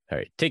All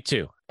right, take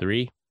two.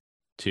 3,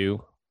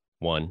 2,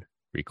 1,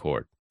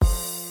 record.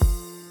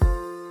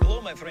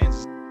 Hello, my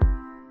friends.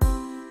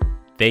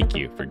 Thank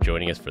you for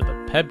joining us for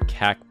the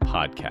PEBCAC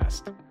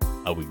podcast,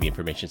 a weekly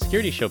information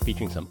security show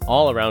featuring some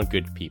all-around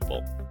good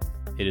people.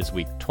 It is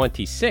week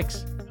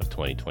 26 of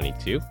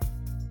 2022.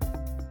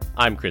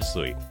 I'm Chris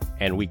Louie,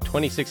 and week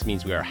 26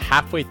 means we are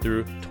halfway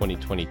through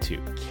 2022.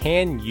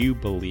 Can you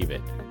believe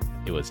it?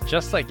 It was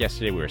just like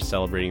yesterday we were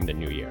celebrating the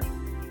new year.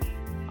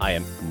 I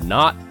am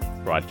not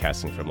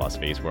broadcasting from Las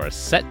Vegas, where I was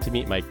set to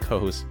meet my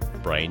co-host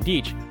Brian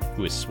Deach,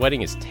 who is sweating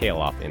his tail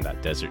off in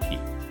that desert heat.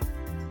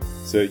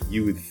 So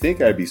you would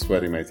think I'd be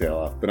sweating my tail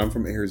off, but I'm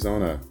from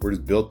Arizona. We're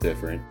just built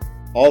different.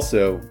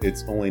 Also,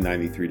 it's only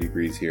 93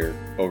 degrees here,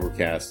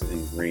 overcast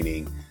and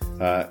raining.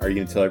 Are you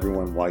going to tell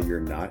everyone why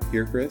you're not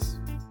here, Chris?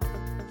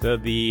 So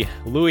the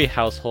Louie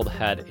household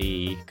had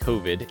a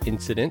COVID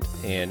incident,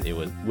 and it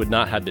would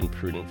not have been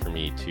prudent for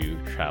me to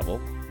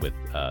travel with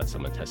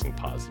someone testing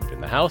positive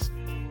in the house.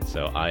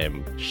 So I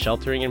am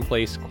sheltering in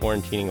place,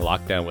 quarantining,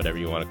 lockdown, whatever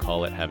you want to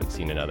call it. Haven't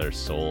seen another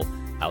soul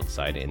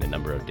outside in a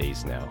number of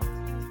days now.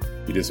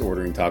 You just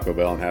ordering Taco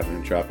Bell and having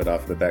them drop it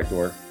off at the back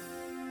door?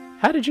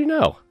 How did you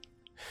know?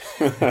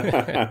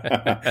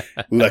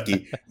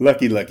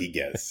 lucky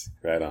guess.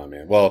 Right on,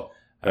 man. Well,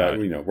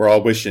 we're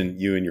all wishing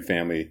you and your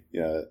family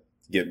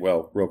get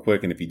well real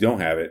quick. And if you don't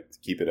have it,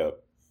 keep it up.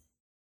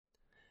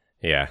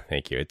 Yeah,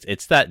 thank you.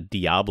 It's that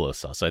Diablo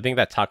sauce. So I think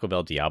that Taco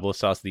Bell Diablo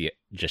sauce, the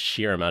just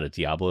sheer amount of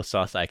Diablo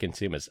sauce I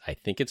consume I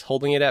think it's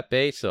holding it at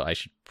bay. So I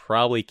should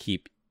probably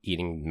keep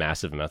eating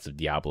massive amounts of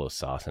Diablo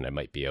sauce, and I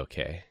might be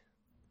okay.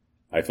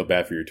 I feel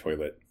bad for your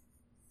toilet.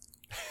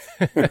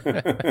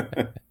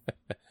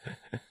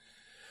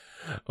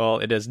 Well,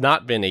 it has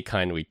not been a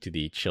kind week to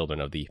the children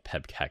of the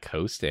PEBCAC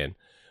host, and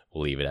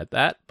we'll leave it at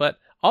that. But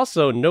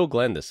also, no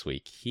Glenn this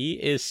week. He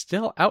is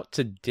still out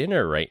to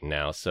dinner right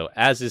now, so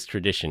as is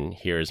tradition,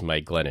 here's my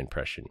Glenn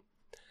impression.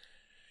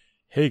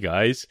 Hey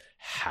guys,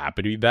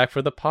 happy to be back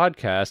for the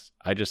podcast.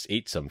 I just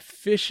ate some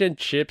fish and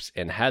chips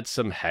and had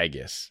some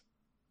haggis.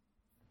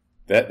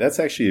 That's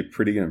actually a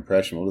pretty good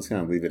impression. We'll just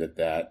kind of leave it at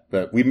that.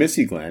 But we miss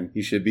you, Glenn.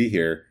 You should be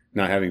here,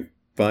 not having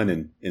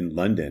fun in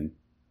London.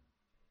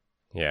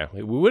 Yeah,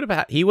 he would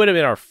have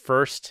been our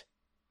first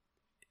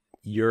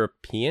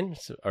European,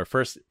 our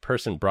first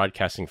person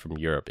broadcasting from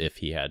Europe if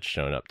he had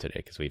shown up today,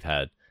 because we've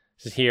had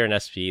this is here in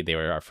SP. They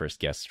were our first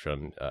guests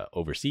from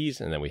overseas,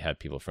 and then we had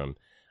people from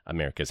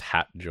America's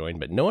hat join,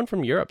 but no one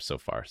from Europe so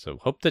far. So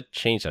hope to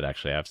change that.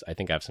 Actually, I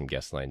think I have some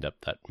guests lined up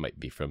that might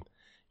be from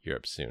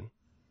Europe soon.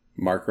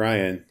 Mark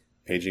Ryan,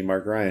 paging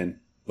Mark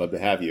Ryan, love to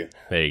have you.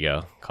 There you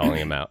go, calling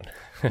him out.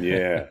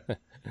 Yeah.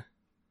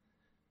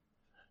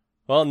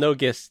 Well, no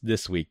guests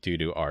this week due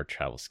to our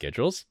travel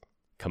schedules.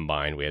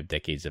 Combined, we have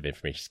decades of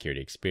information security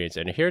experience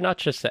and are here not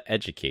just to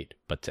educate,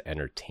 but to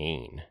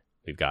entertain.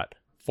 We've got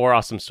 4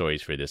 awesome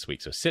stories for this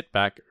week, so sit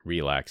back,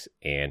 relax,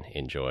 and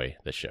enjoy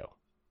the show.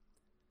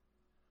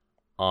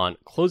 On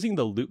Closing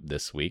the Loop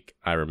this week,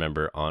 I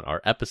remember on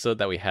our episode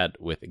that we had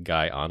with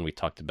Guy on, we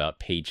talked about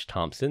Paige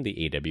Thompson,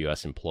 the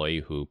AWS employee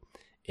who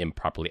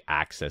improperly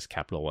accessed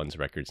Capital One's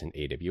records in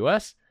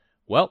AWS.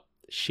 Well,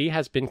 she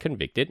has been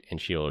convicted, and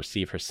she will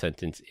receive her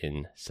sentence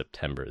in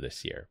September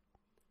this year.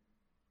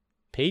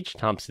 Paige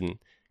Thompson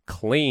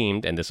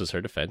claimed, and this was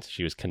her defense,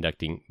 she was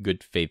conducting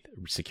good faith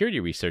security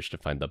research to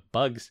find the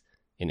bugs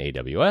in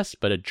AWS,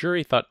 but a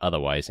jury thought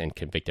otherwise and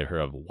convicted her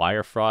of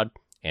wire fraud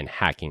and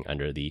hacking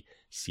under the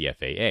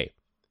CFAA.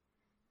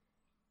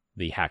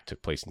 The hack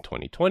took place in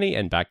 2020,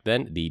 and back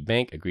then, the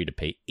bank agreed to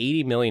pay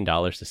 $80 million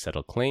to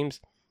settle claims,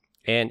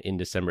 and in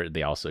December,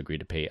 they also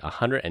agreed to pay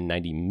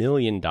 $190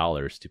 million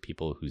to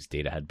people whose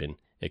data had been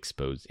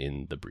exposed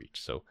in the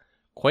breach. So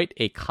quite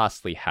a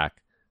costly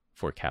hack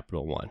for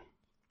Capital One.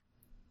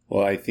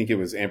 Well, I think it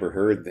was Amber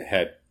Heard that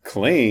had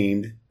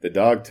claimed the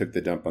dog took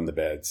the dump on the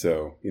bed.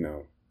 So,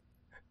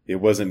 it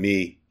wasn't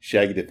me.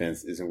 Shaggy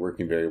defense isn't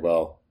working very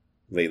well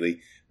lately.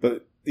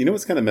 But you know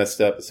what's kind of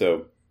messed up?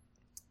 So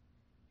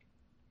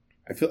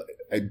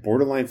I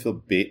borderline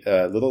feel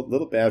a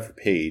little bad for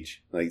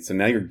Paige. So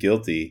now you're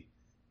guilty.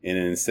 And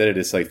then instead of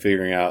just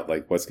figuring out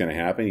what's going to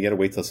happen, you got to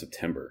wait till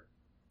September.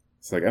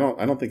 It's I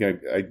don't think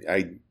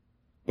I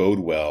bode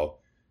well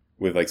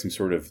with some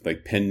sort of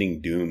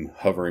pending doom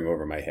hovering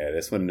over my head. I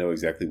just want to know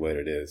exactly what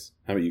it is.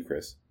 How about you,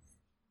 Chris?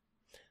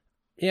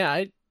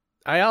 Yeah,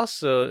 I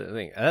also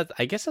think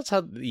I guess that's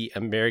how the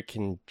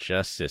American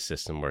justice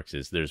system works.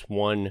 Is there's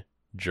one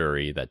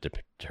jury that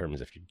determines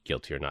if you're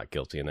guilty or not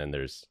guilty, and then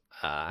there's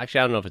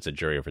actually I don't know if it's a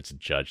jury or if it's a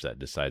judge that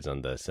decides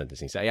on the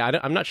sentencing. So yeah,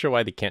 I'm not sure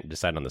why they can't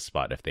decide on the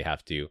spot if they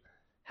have to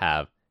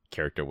have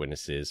character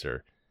witnesses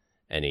or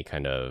any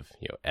kind of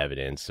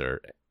evidence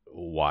or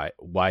why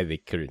they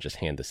couldn't just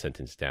hand the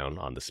sentence down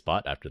on the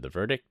spot after the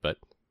verdict. But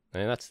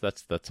that's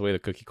the way the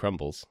cookie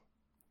crumbles.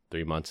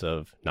 3 months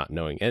of not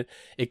knowing. And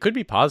it could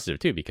be positive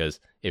too, because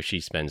if she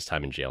spends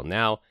time in jail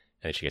now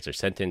and she gets her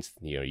sentence,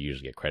 you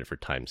usually get credit for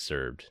time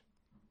served.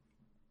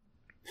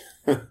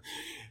 All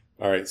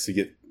right, so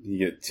you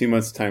get 2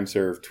 months time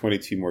served,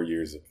 22 more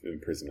years of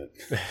imprisonment.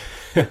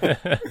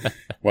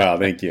 Wow,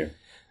 thank you.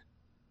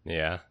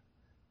 Yeah.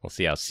 We'll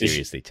see how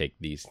serious they take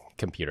these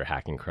computer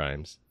hacking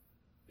crimes.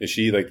 Is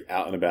she like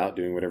out and about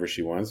doing whatever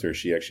she wants, or is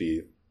she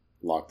actually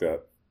locked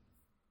up?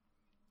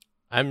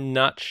 I'm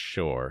not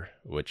sure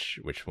which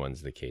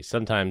one's the case.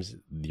 Sometimes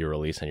you're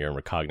released and you're in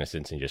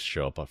recognizance and you just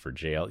show up for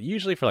jail.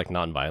 Usually for like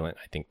nonviolent,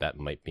 I think that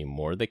might be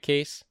more the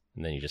case.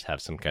 And then you just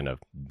have some kind of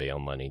bail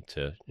money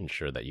to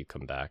ensure that you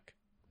come back.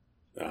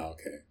 Oh,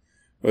 okay.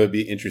 Well, it'd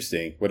be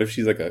interesting. What if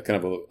she's like a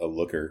kind of a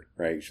looker,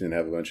 right? She's gonna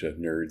have a bunch of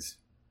nerds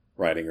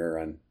riding her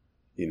on,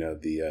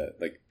 the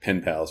like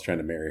pen pals trying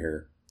to marry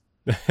her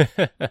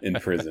in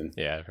prison.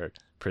 Yeah, I've heard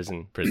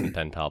prison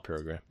pen pal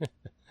program.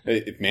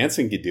 If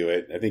Manson could do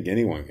it, I think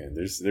anyone can.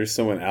 There's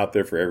someone out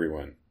there for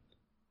everyone.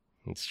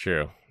 It's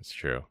true.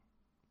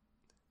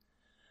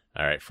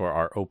 All right, for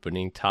our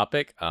opening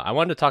topic, I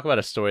wanted to talk about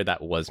a story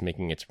that was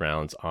making its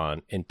rounds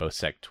on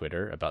InfoSec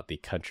Twitter about the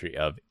country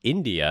of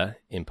India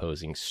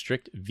imposing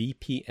strict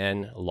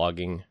VPN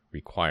logging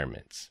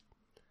requirements.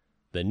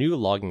 The new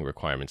logging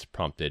requirements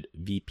prompted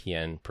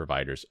VPN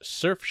providers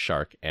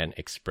Surfshark and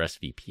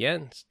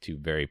ExpressVPN, two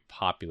very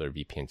popular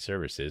VPN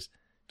services,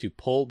 to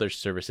pull their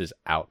services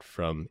out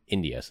from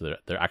India. So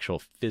their actual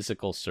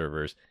physical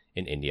servers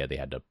in India, they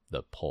had to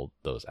pull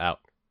those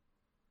out.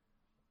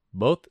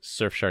 Both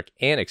Surfshark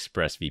and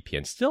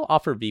ExpressVPN still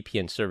offer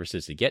VPN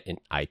services to get an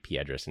IP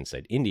address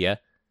inside India,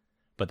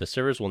 but the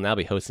servers will now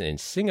be hosted in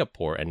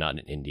Singapore and not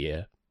in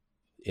India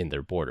in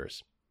their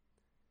borders.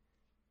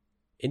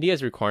 India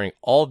is requiring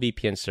all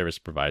VPN service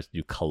providers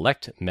to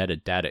collect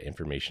metadata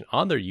information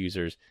on their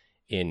users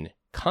in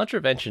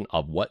contravention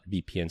of what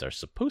VPNs are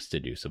supposed to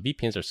do. So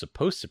VPNs are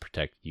supposed to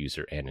protect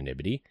user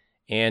anonymity,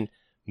 and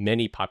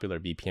many popular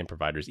VPN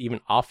providers even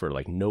offer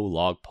like no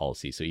log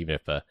policy. So even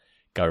if a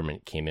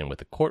government came in with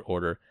a court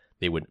order,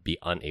 they would be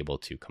unable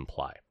to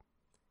comply.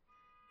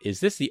 Is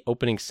this the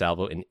opening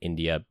salvo in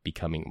India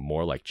becoming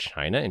more like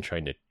China and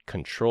trying to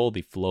control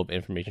the flow of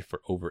information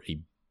for over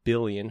 1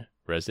 billion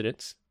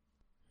residents?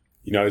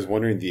 I was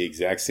wondering the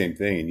exact same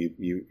thing,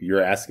 and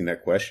you're asking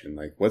that question.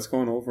 Like,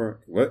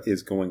 what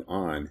is going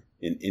on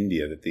in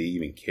India that they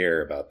even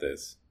care about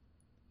this?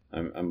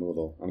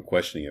 I'm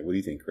questioning it. What do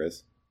you think,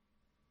 Chris?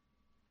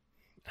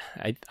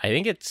 I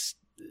think it's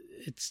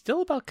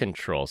still about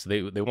control. So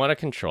they want to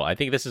control. I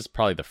think this is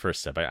probably the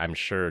first step. I'm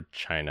sure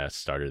China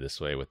started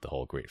this way with the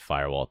whole Great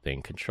Firewall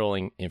thing,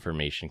 controlling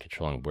information,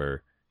 controlling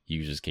where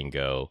users can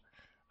go.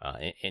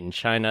 In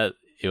China,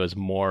 it was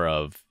more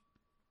of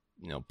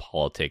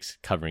politics,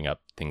 covering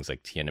up things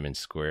like Tiananmen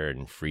Square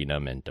and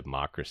freedom and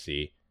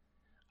democracy.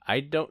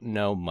 I don't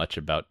know much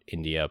about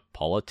India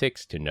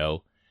politics to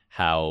know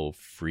how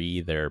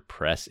free their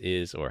press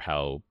is or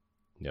how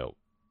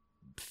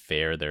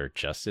fair their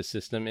justice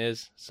system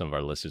is. Some of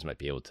our listeners might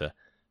be able to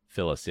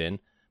fill us in,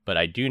 but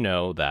I do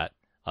know that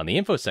on the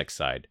InfoSec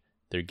side,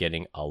 they're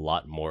getting a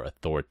lot more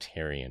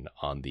authoritarian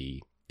on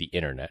the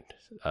internet,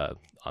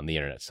 on the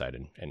internet side,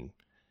 and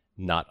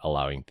not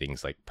allowing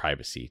things like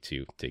privacy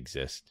to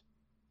exist.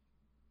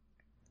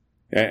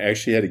 I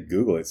actually had to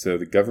Google it. So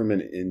the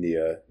government in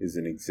India is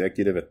an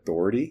executive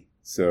authority.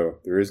 So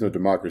there is no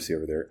democracy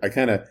over there. I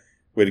kind of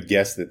would have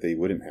guessed that they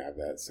wouldn't have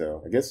that.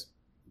 So I guess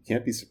you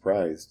can't be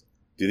surprised.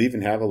 Do they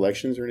even have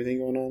elections or anything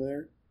going on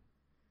there?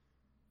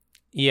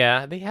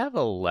 Yeah, they have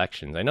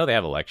elections. I know they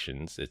have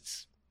elections.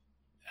 It's,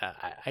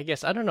 I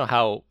guess, I don't know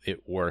how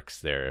it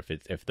works there.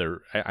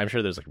 I'm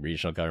sure there's like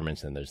regional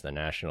governments and there's the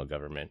national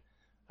government.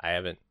 I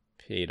haven't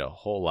paid a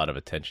whole lot of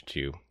attention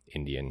to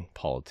Indian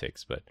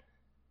politics, but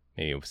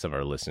maybe some of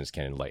our listeners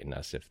can enlighten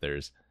us if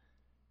there's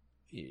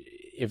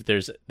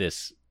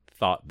this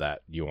thought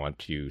that you want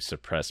to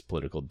suppress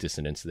political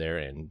dissonance there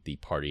and the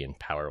party in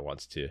power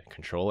wants to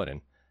control it,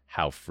 and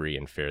how free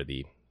and fair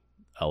the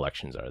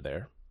elections are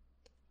there.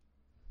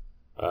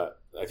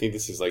 I think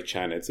this is like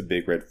China. It's a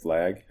big red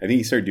flag. I think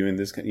you start doing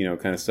this,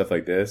 kind of stuff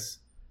like this.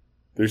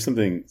 There's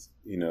something,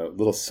 a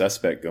little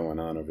suspect going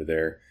on over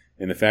there.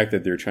 And the fact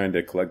that they're trying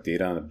to collect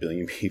data on 1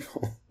 billion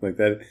people, like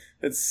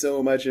that's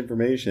so much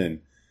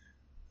information.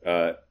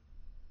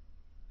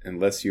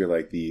 Unless you're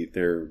like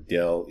their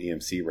Dell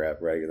EMC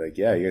rep, right? You're like,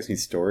 yeah, you guys need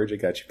storage? I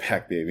got your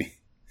back, baby.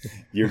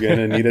 You're going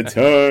to need a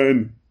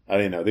ton. I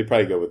don't know. They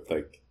probably go with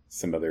like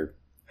some other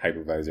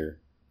hypervisor.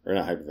 Or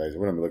not hypervisor.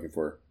 What am I looking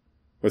for?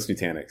 What's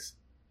Nutanix?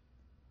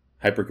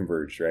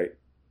 Hyperconverged, right?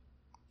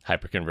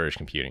 Hyperconverged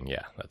computing.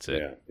 Yeah, that's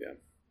it. Yeah.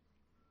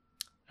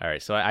 All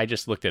right, so I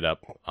just looked it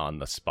up on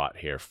the spot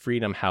here.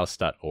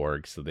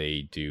 Freedomhouse.org, so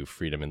they do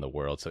freedom in the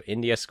world. So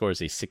India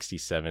scores a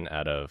 67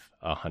 out of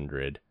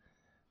 100,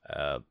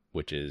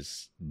 which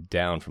is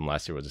down from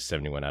last year, was a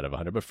 71 out of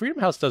 100. But Freedom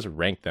House does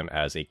rank them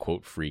as a,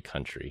 quote, free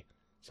country.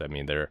 So, I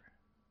mean,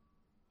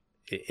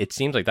 it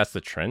seems like that's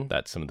the trend,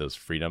 that some of those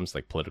freedoms,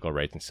 like political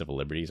rights and civil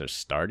liberties, are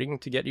starting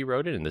to get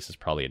eroded. And this is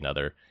probably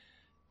another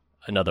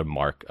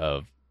mark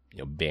of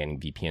banning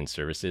VPN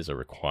services or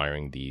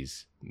requiring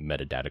these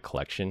metadata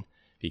collection.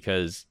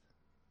 Because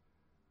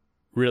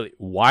really,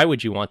 why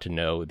would you want to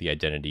know the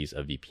identities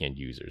of VPN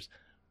users?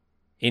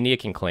 India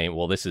can claim,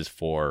 well, this is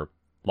for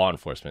law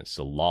enforcement,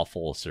 so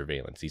lawful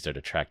surveillance. These are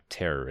to track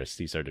terrorists.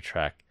 These are to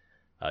track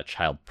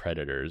child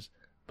predators.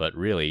 But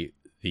really,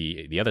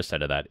 the other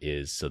side of that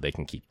is so they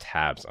can keep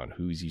tabs on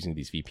who's using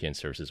these VPN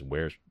services,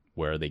 where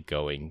are they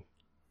going.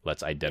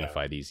 Let's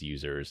identify these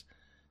users.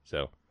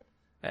 So,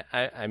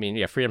 I mean,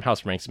 yeah, Freedom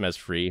House ranks them as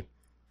free.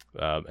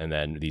 And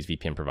then these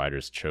VPN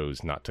providers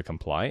chose not to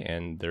comply,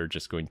 and they're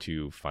just going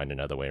to find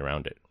another way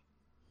around it.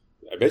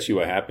 I bet you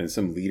what happened,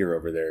 some leader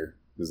over there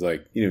was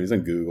like, he's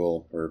on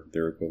Google or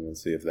their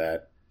equivalency of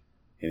that.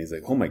 And he's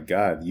like, oh my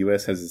God, the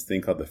U.S. has this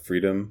thing called the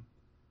Freedom.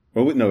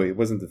 Well, no, it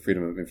wasn't the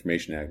Freedom of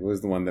Information Act. It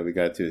was the one that we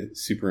got to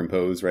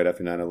superimpose right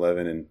after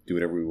 9/11 and do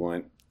whatever we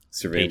want.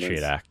 Surveillance.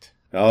 Patriot Act.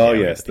 Oh,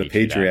 yeah, yes, the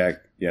Patriot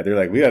Act. Yeah, they're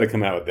like, we got to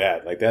come out with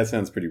that. Like, that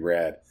sounds pretty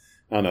rad.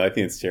 I don't know. I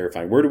think it's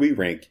terrifying. Where do we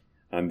rank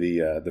on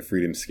the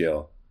freedom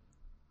scale?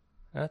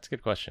 That's a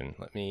good question.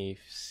 Let me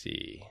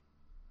see.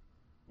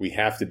 We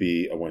have to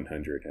be a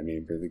 100. I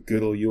mean, for the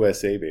good old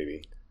USA,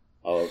 baby.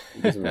 It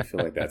doesn't really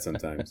feel like that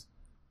sometimes.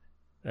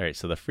 All right,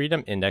 so the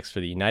Freedom Index for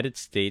the United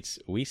States,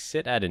 we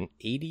sit at an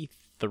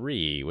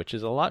 83, which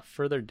is a lot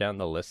further down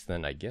the list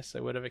than I guess I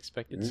would have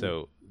expected.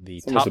 So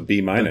it's almost a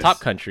B-. The top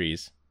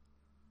countries.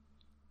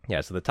 Yeah,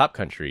 so the top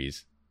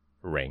countries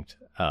ranked.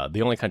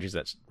 The only countries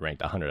that's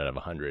ranked 100 out of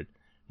 100.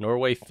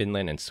 Norway,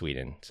 Finland, and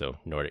Sweden. So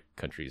Nordic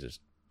countries is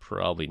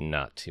probably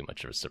not too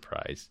much of a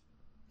surprise.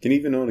 Can you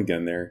even own a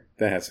gun there?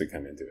 That has to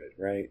come into it,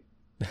 right?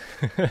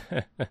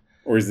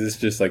 Or is this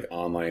just like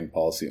online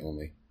policy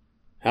only?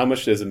 How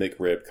much does a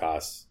McRib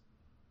cost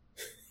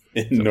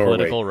in Norway?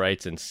 Political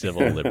rights and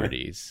civil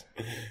liberties.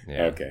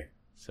 Yeah. Okay.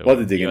 So we'll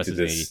have to dig US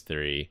into is this.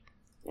 83.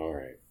 All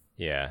right.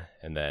 Yeah,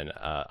 and then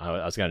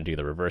I was going to do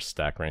the reverse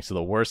stack rank. So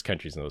the worst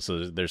countries in those.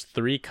 So there's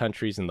 3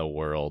 countries in the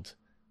world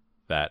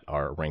that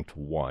are ranked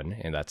 1,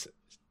 and that's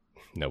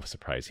no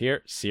surprise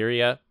here.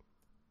 Syria,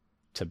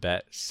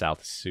 Tibet,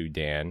 South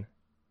Sudan,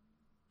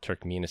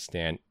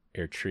 Turkmenistan,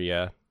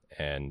 Eritrea,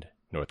 and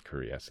North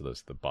Korea. So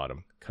those are the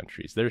bottom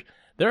countries. There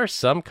are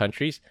some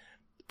countries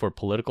for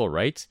political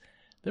rights.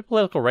 Their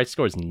political rights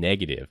score is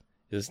negative.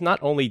 It's not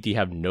only do you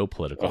have no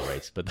political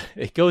rights, but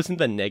it goes in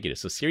the negative.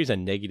 So Syria's a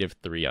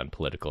 -3 on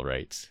political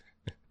rights.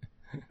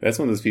 That's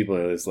one of those people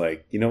that's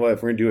like, you know what?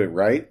 If we're going to do it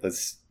right,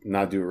 let's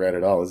not do it right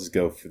at all. Let's just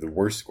go for the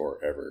worst score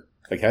ever.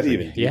 Like, how do you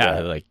even do that? Yeah,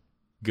 like,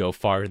 go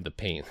far in the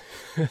paint.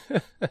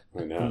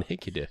 I know.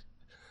 Negative.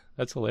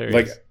 That's hilarious.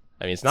 Like,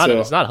 I mean, it's not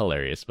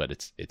hilarious, but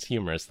it's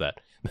humorous that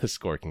the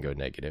score can go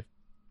negative.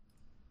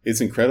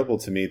 It's incredible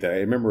to me that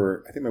I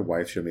think my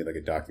wife showed me like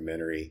a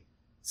documentary.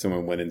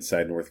 Someone went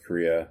inside North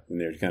Korea and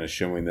they're kind of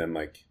showing them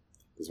like,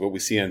 this is what we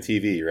see on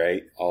TV,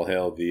 right? All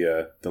hail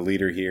the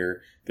leader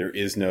here. There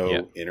is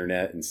no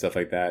internet and stuff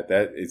like that.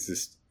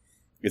 It's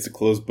a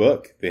closed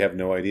book. They have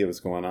no idea what's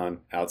going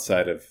on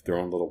outside of their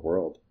own little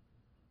world.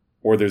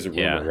 Or there's a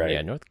rumor, right?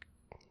 Yeah,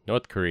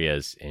 North Korea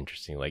is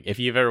interesting. Like, if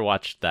you've ever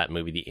watched that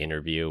movie, The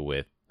Interview,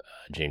 with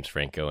James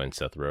Franco and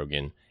Seth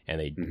Rogen, and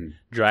they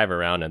drive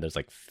around and there's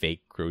like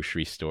fake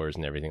grocery stores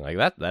and everything like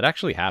that. That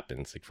actually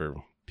happens. Like,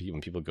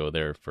 when people go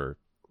there for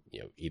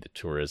either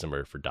tourism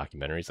or for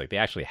documentaries, like they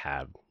actually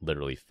have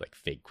literally like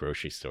fake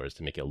grocery stores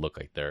to make it look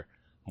like they're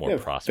more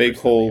prosperous fake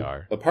whole than they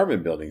are.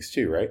 Apartment buildings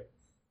too, right?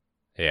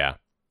 Yeah.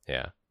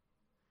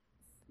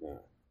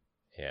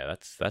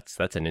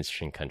 That's an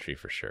interesting country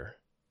for sure.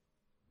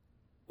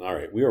 All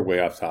right, we are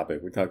way off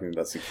topic. We're talking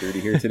about security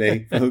here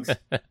today, folks.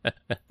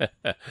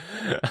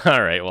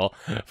 All right, well,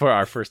 for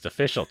our first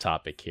official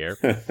topic here,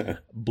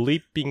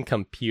 Bleeping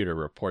Computer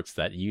reports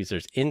that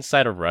users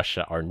inside of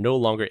Russia are no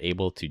longer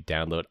able to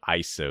download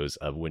ISOs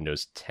of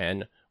Windows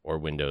 10 or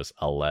Windows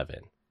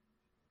 11.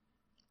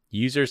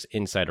 Users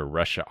inside of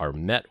Russia are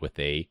met with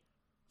a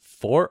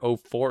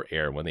 404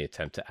 error when they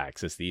attempt to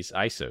access these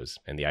ISOs,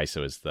 and the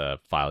ISO is the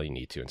file you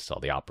need to install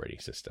the operating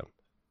system.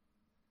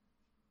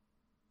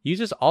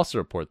 Users also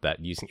report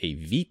that using a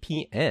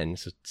VPN,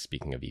 so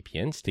speaking of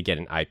VPNs, to get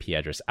an IP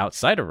address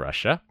outside of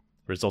Russia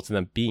results in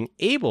them being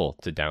able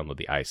to download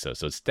the ISO.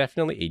 So it's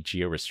definitely a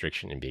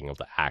geo-restriction in being able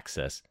to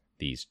access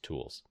these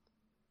tools.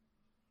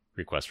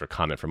 Requests for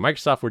comment from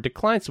Microsoft were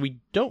declined, so we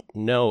don't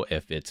know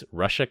if it's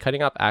Russia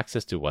cutting off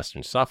access to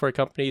Western software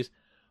companies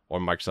or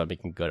Microsoft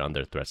making good on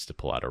their threats to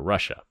pull out of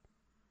Russia.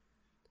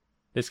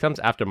 This comes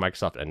after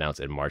Microsoft announced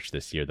in March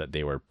this year that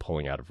they were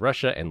pulling out of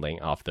Russia and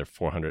laying off their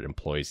 400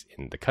 employees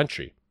in the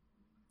country.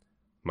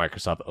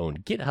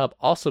 Microsoft-owned GitHub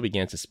also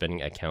began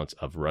suspending accounts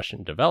of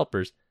Russian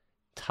developers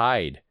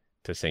tied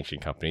to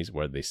sanctioned companies,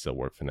 whether they still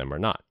work for them or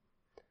not.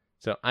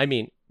 So, I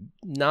mean,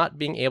 not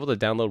being able to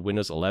download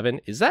Windows 11,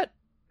 is that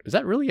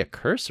really a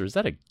curse or is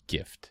that a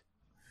gift?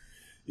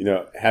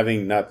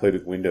 Having not played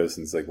with Windows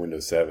since like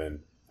Windows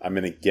 7, I'm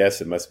going to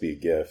guess it must be a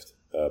gift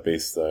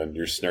based on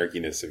your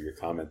snarkiness of your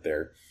comment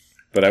there.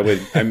 But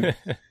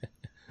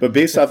but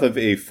based off of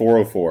a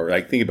 404,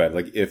 like think about it,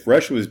 like if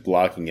Russia was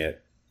blocking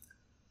it,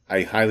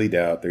 I highly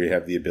doubt they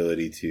have the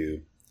ability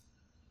to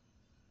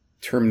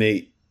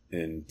terminate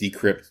and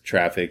decrypt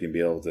traffic and be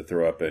able to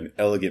throw up an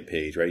elegant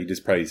page, right? You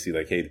just probably see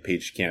like, hey, the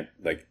page can't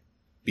like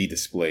be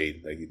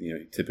displayed, like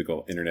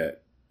typical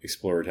Internet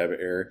Explorer type of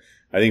error.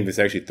 I think if it's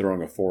actually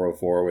throwing a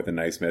 404 with a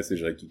nice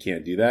message like you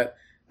can't do that,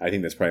 I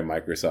think that's probably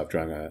Microsoft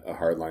drawing a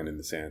hard line in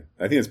the sand.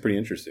 I think that's pretty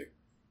interesting.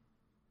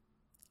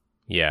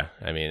 Yeah,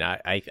 I mean,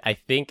 I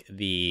think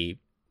the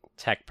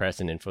tech press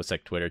and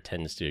InfoSec Twitter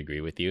tends to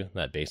agree with you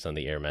that based on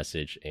the error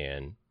message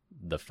and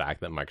the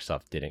fact that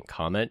Microsoft didn't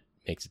comment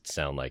makes it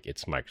sound like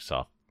it's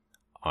Microsoft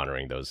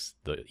honoring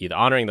either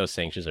honoring those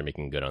sanctions or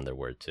making good on their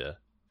word to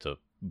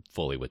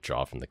fully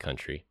withdraw from the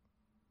country.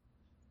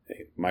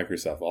 Hey,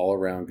 Microsoft, all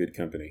around good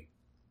company.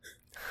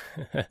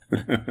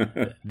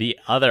 The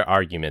other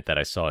argument that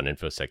I saw on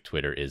InfoSec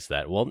Twitter is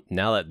that, well,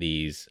 now that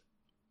these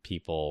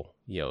people,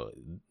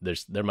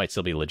 there might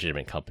still be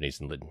legitimate companies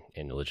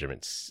and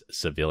legitimate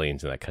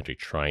civilians in that country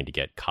trying to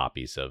get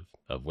copies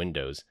of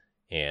Windows,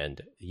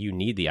 and you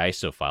need the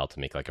ISO file to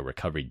make like a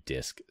recovery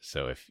disk.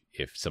 So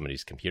if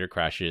somebody's computer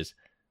crashes,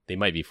 they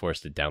might be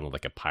forced to download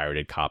like a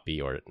pirated copy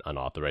or an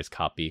unauthorized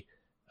copy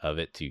of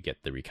it to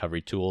get the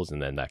recovery tools,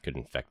 and then that could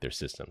infect their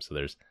system. So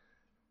there's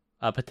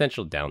a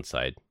potential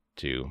downside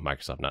to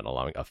Microsoft not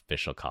allowing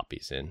official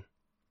copies in.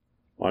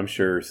 Well, I'm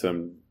sure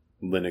some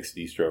Linux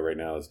distro right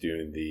now is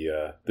doing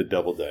the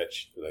double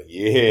Dutch. They're like,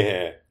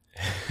 yeah,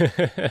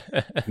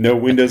 no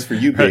Windows for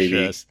you,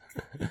 baby.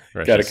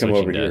 Got to come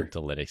over here to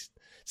Linux.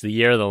 It's the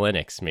year of the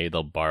Linux. Maybe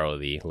they'll borrow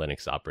the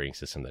Linux operating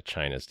system that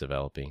China's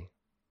developing.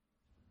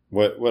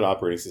 What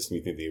operating system do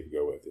you think they would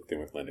go with if they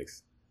went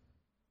Linux?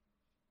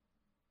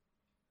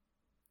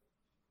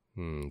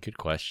 Good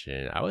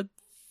question. I would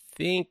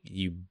think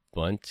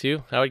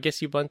Ubuntu. I would guess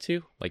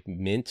Ubuntu, like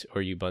Mint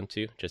or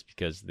Ubuntu, just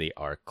because they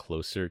are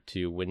closer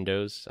to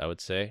Windows, I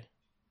would say.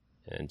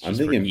 And just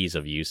for ease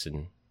of use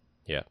and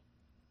yeah.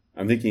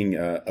 I'm thinking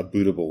a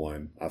bootable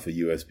one off a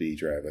USB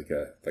drive,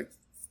 like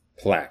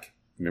Plaque.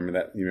 Remember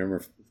that? You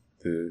remember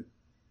the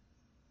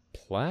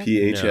Plaque?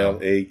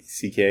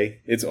 PHLACK?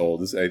 It's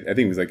old. I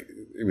think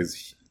it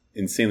was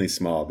insanely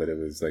small, but it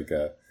was like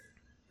a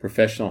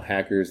Professional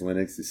Hackers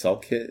Linux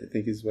Assault Kit, I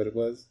think is what it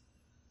was.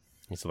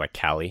 It's like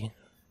Kali.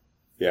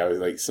 Yeah, it was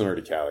like similar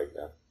to Kali.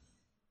 Yeah.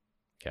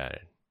 Got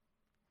it.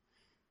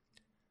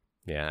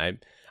 Yeah,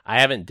 I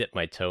haven't dipped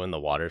my toe in the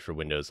water for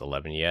Windows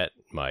 11 yet.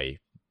 My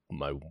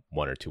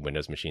one or two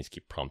Windows machines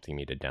keep prompting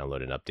me to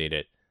download and update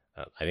it.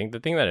 I think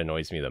the thing that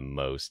annoys me the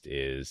most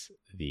is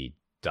the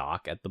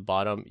dock at the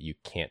bottom. You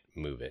can't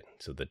move it,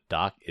 so the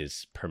dock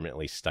is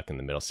permanently stuck in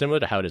the middle, similar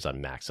to how it is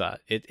on Mac. So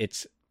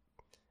it's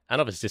I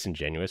don't know if it's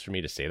disingenuous for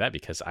me to say that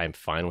because I'm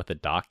fine with the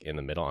dock in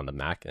the middle on the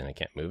Mac and I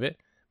can't move it.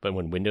 But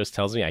when Windows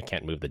tells me I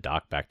can't move the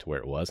dock back to where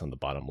it was on the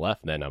bottom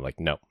left, then I'm like,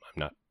 no, I'm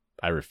not.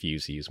 I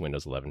refuse to use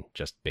Windows 11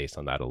 just based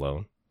on that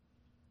alone.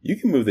 You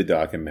can move the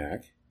dock in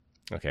Mac.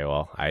 Okay,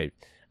 well, I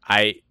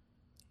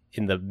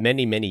in the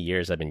many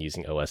years I've been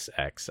using OS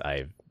X,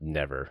 I've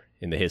never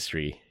in the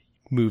history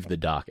moved the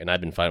dock, and I've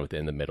been fine with it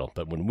in the middle.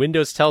 But when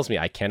Windows tells me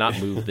I cannot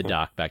move the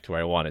dock back to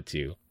where I want it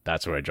to,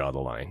 that's where I draw the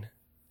line.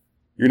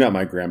 You're not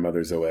my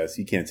grandmother's OS.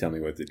 You can't tell me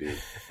what to do.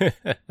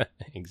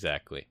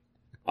 Exactly.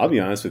 I'll be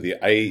honest with you.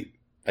 I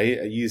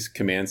use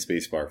Command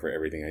Spacebar for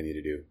everything I need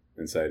to do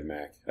inside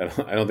Mac.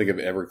 I don't think I've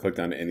ever clicked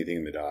on anything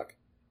in the dock.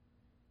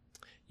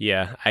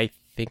 Yeah, I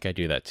think I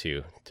do that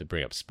too to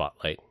bring up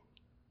Spotlight.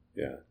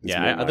 Yeah.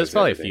 There's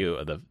probably a few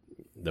of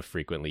the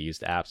frequently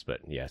used apps,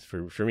 but yeah,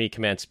 for me,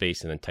 Command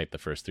Space and then type the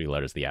first three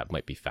letters of the app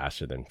might be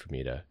faster than for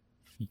me to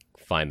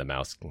find the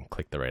mouse and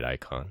click the right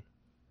icon.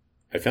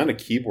 I found a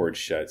keyboard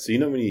shut. So you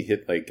know when you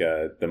hit like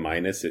the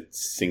minus, it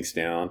sinks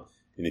down.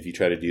 And if you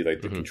try to do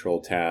like the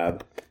control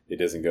tab, it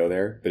doesn't go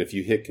there. But if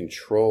you hit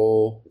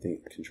control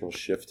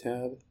shift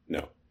tab?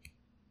 No.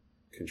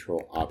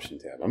 Control option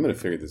tab. I'm going to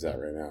figure this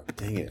out right now.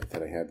 Dang it. I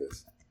thought I had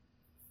this.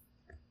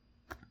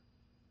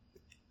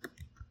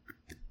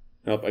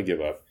 Nope, I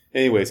give up.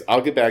 Anyways,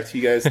 I'll get back to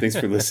you guys. Thanks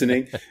for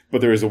listening. But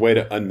there is a way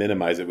to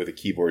unminimize it with a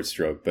keyboard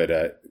stroke.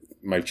 But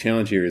my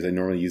challenge here is I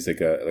normally use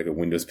like a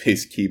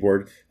Windows-based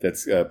keyboard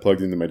that's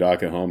plugged into my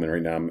dock at home. And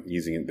right now I'm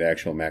using the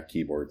actual Mac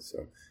keyboard.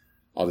 So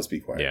I'll just be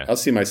quiet. Yeah. I'll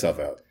see myself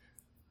out.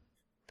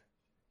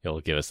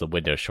 You'll give us the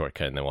Windows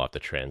shortcut and then we'll have to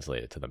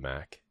translate it to the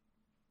Mac.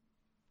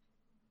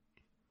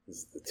 This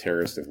is the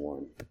terrorist of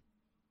one.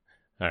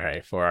 All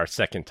right. For our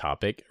second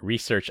topic,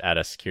 research at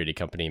a security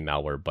company,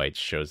 Malwarebytes,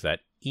 shows that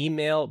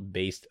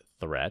email-based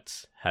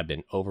threats have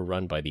been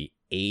overrun by the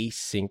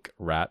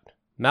ASyncRat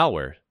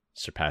malware,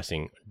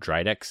 surpassing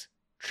Dridex,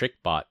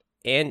 TrickBot,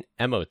 and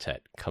Emotet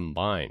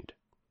combined.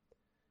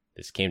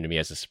 This came to me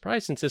as a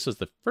surprise since this was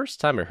the first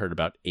time I heard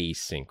about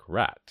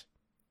ASyncRat.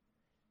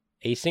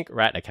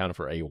 ASyncRat accounted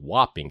for a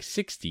whopping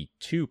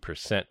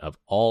 62% of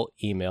all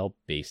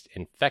email-based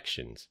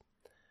infections.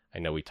 I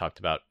know we talked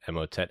about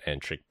Emotet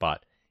and TrickBot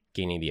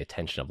gaining the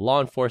attention of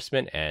law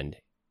enforcement and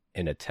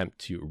an attempt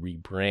to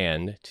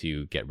rebrand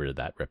to get rid of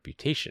that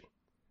reputation.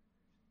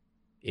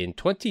 In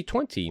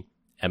 2020,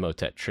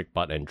 Emotet,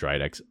 TrickBot, and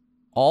Dridex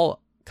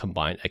all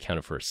combined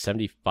accounted for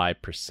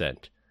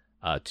 75%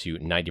 to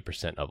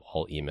 90% of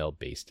all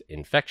email-based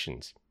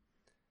infections.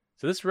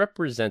 So this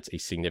represents a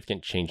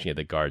significant changing of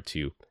the guard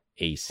to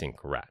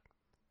ASyncRat.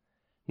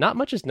 Not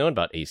much is known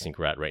about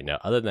ASyncRat right now,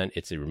 other than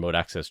it's a remote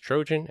access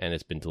Trojan and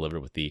it's been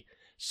delivered with the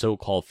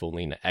so-called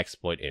Folina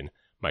exploit in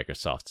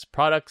Microsoft's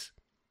products.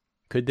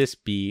 could this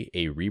be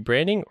a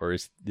rebranding, or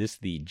is this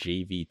the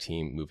JV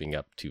team moving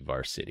up to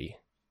varsity?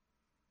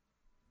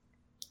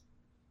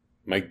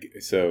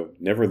 So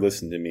never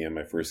listened to me on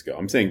my first go.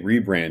 I'm saying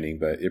rebranding,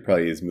 but it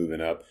probably is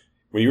moving up.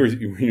 When you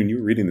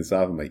were reading this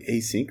off, I'm like,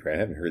 ASyncRat, I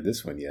haven't heard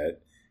this one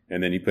yet.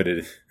 And then you put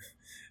it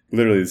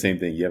literally the same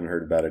thing. You haven't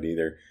heard about it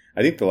either.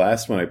 I think the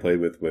last one I played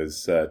with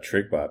was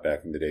TrickBot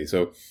back in the day.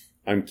 So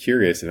I'm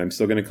curious, and I'm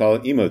still going to call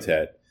it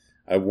Emotet.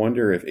 I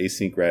wonder if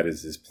ASyncRat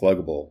is as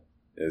pluggable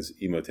as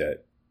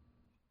Emotet.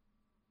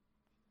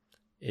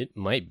 It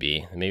might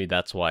be. Maybe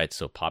that's why it's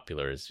so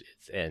popular.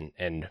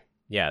 And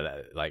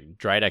yeah, like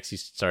Dridex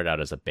used to start out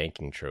as a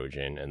banking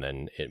Trojan, and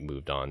then it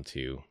moved on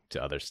to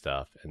other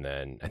stuff. And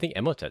then I think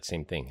Emotet,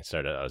 same thing. It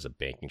started out as a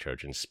banking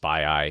Trojan.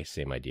 SpyEye,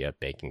 same idea,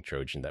 banking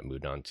Trojan that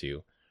moved on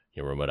to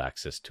remote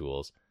access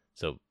tools.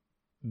 So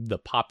the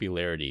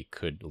popularity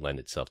could lend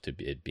itself to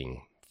it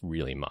being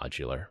really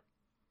modular.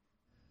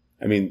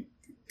 I mean,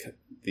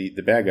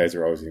 the bad guys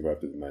are always going to go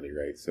after the money,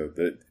 right? So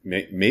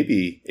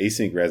maybe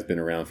ASyncRat's been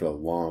around for a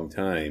long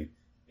time,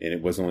 and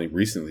it was only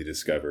recently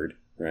discovered,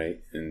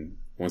 right? And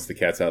once the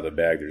cat's out of the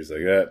bag, they're just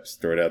like,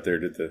 just throw it out there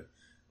to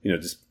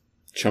just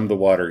chum the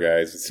water,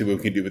 guys. Let's see what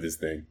we can do with this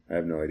thing. I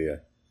have no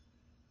idea.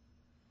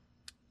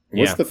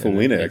 What's the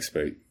Felina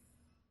exploit?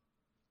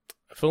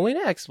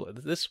 Felina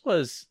exploit. This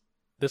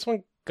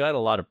one got a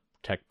lot of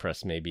tech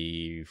press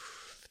maybe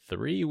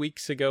 3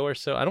 weeks ago or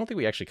so. I don't think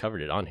we actually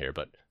covered it on here,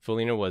 but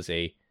Felina was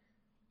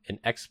an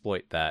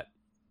exploit that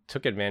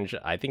took advantage.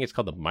 I think it's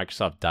called the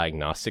Microsoft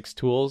Diagnostics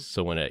tools.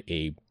 So when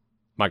a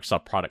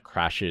Microsoft product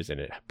crashes and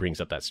it brings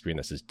up that screen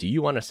that says, do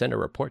you want to send a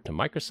report to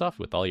Microsoft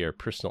with all your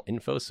personal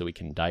info so we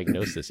can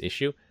diagnose this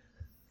issue?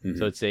 Mm-hmm.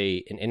 So it's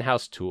an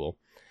in-house tool,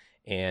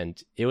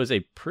 and it was a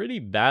pretty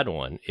bad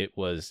one. It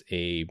was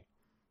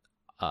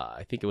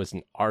I think it was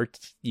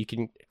you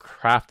can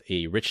craft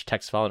a rich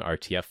text file, an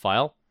RTF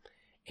file,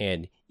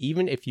 and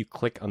even if you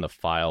click on the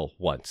file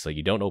once, so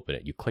you don't open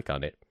it, you click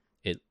on it,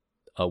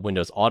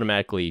 Windows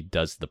automatically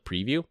does the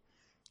preview.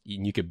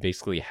 You could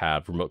basically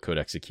have remote code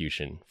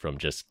execution from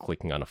just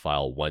clicking on a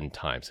file one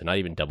time. So not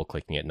even double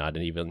clicking it, not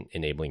even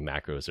enabling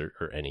macros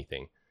or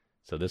anything.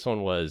 So this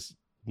one was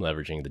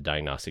leveraging the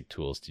diagnostic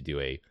tools to do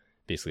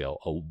basically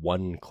a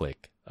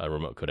one-click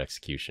remote code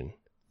execution.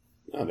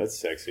 Oh, that's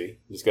sexy.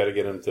 Just got to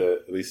get them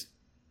to at least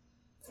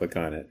click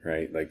on it,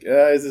 right? Like,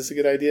 is this a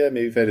good idea?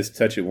 Maybe if I just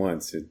touch it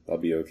once, I'll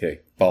be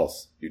okay.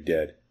 False. You're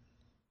dead.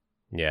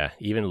 Yeah,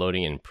 even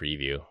loading in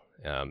preview.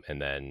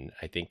 And then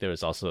I think there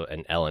was also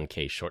an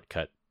LNK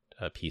shortcut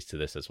piece to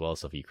this as well.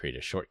 So if you create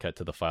a shortcut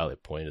to the file,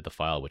 it pointed to the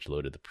file, which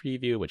loaded the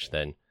preview, which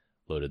then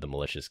loaded the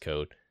malicious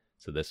code.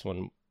 So this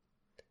one,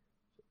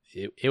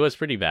 it was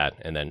pretty bad.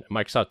 And then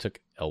Microsoft took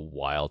a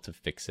while to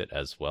fix it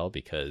as well,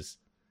 because,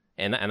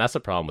 and that's the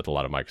problem with a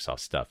lot of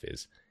Microsoft stuff,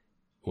 is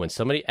when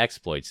somebody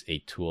exploits a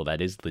tool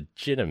that is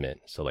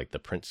legitimate, so like the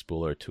print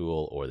spooler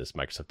tool or this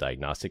Microsoft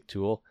diagnostic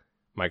tool,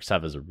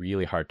 Microsoft has a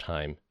really hard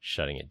time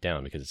shutting it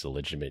down because it's a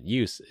legitimate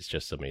use. It's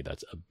just somebody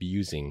that's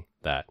abusing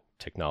that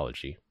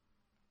technology.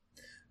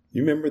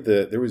 You remember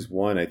there was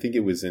one, I think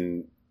it was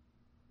in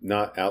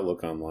not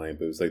Outlook Online,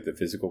 but it was like the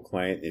physical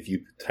client. If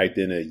you typed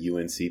in a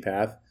UNC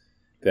path,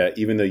 that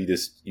even though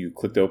you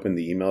clicked open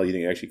the email, you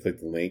didn't actually click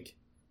the link,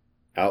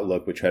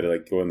 Outlook would try to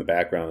like go in the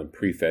background and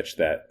prefetch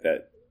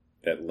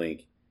that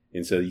link.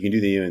 And so you can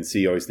do the UNC,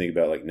 you always think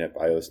about like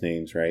NetBIOS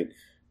names, right?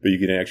 But you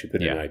can actually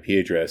put in an IP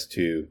address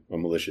to a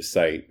malicious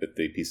site with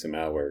a piece of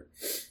malware.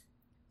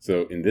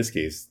 So in this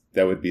case,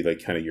 that would be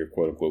like kind of your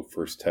quote unquote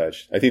first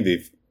touch. I think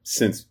they've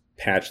since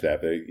patched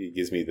that, but it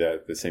gives me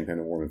the same kind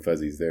of warm and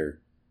fuzzies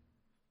there.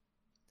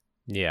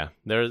 Yeah,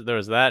 there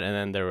was that, and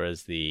then there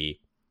was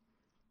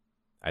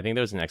I think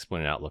there was an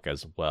exploit in Outlook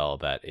as well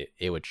that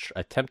it would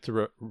attempt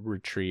to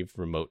retrieve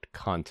remote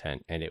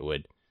content, and it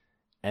would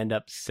end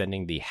up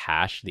sending the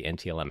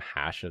NTLM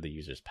hash of the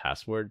user's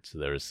password. So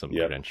there was some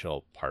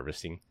credential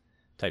harvesting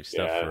type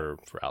stuff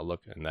for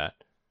Outlook and that.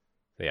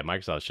 So yeah,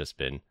 Microsoft's just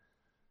been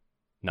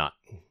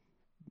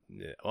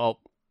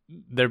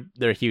they're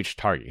a huge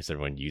target because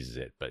everyone uses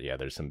it. But yeah,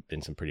 there's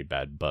been some pretty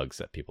bad bugs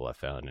that people have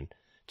found. And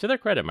to their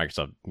credit,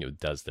 Microsoft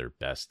does their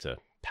best to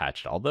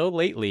patch it. Although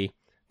lately,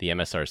 the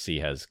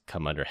MSRC has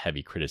come under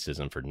heavy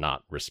criticism for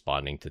not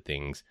responding to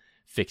things,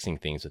 fixing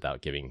things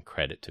without giving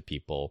credit to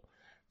people.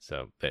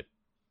 So that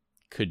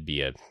could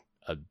be a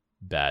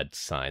bad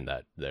sign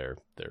that their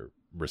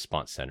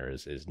response center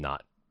is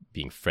not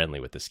being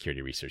friendly with the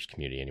security research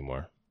community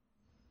anymore.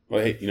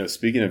 Well, hey,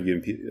 speaking of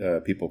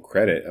giving people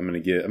credit, I'm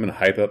going to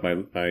hype up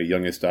my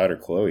youngest daughter,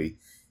 Chloe.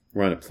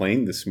 We're on a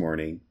plane this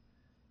morning,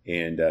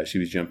 and she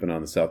was jumping on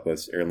the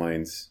Southwest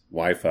Airlines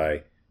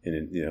Wi-Fi,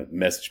 and a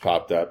message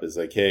popped up. It's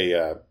like,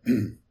 hey,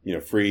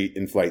 free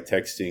in-flight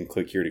texting.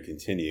 Click here to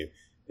continue.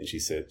 And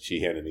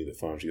she handed me the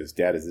phone. She goes,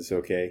 "Dad, is this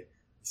okay?"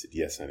 I said,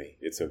 "Yes, honey,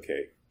 it's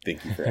okay.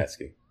 Thank you for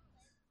asking."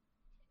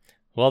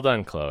 Well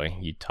done, Chloe.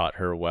 You taught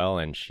her well,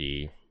 and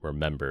she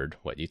remembered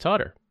what you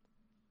taught her.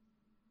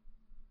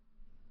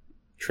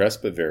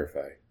 Trust but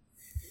verify.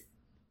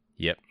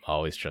 Yep,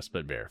 always trust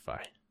but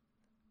verify.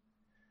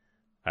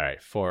 All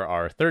right, for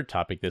our third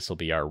topic, this will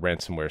be our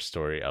ransomware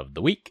story of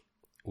the week.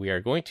 We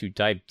are going to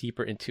dive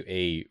deeper into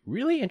a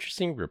really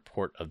interesting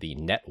report of the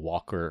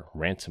NetWalker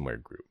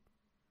ransomware group.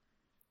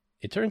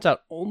 It turns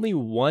out only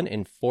 1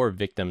 in 4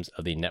 victims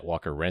of the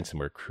NetWalker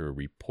ransomware crew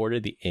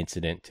reported the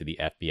incident to the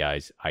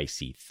FBI's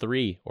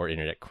IC3, or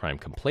Internet Crime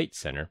Complaint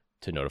Center,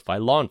 to notify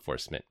law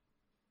enforcement.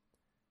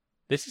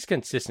 This is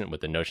consistent with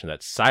the notion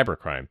that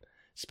cybercrime,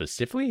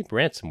 specifically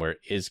ransomware,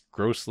 is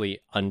grossly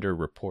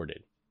underreported.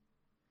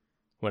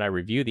 When I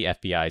review the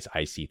FBI's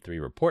IC3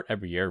 report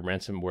every year,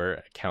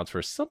 ransomware accounts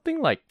for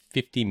something like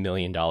 $50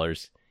 million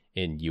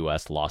in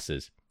US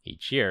losses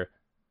each year.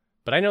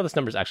 But I know this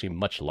number is actually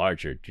much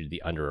larger due to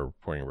the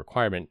underreporting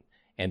requirement,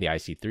 and the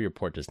IC3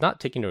 report does not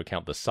take into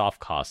account the soft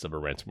costs of a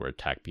ransomware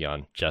attack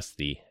beyond just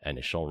the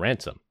initial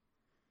ransom.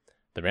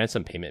 The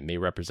ransom payment may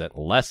represent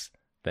less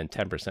than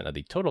 10% of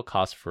the total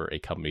cost for a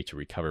company to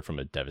recover from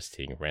a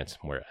devastating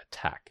ransomware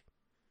attack.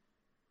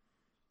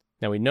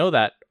 Now, we know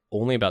that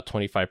only about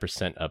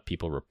 25% of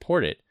people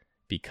report it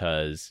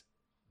because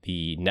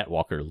the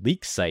NetWalker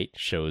leak site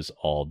shows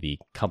all the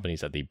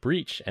companies that they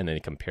breach, and then they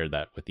compare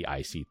that with the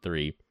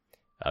IC3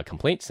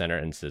 complaint center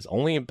and says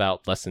only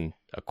about less than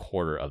a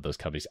quarter of those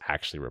companies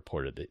actually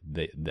reported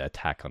the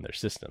attack on their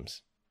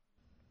systems.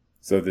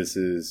 So this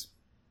is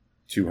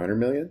 200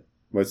 million?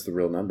 What's the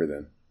real number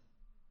then?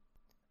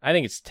 I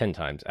think it's 10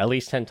 times, at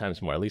least 10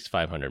 times more, at least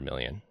 500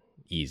 million.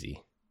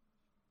 Easy.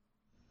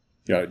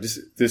 Yeah,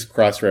 just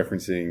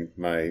cross-referencing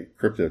my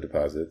crypto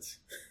deposits.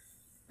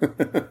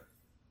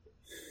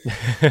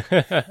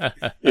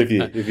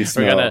 if you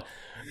smell,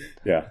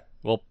 yeah,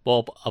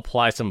 we'll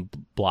apply some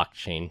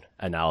blockchain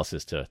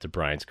analysis to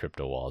Brian's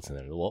crypto wallets, and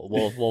then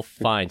we'll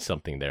find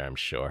something there, I'm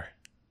sure.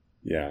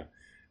 Yeah,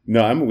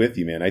 no, I'm with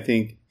you, man. I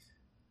think,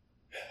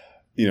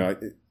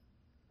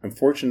 I'm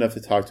fortunate enough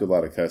to talk to a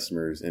lot of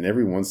customers, and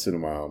every once in a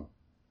while,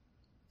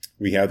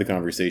 we have the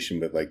conversation,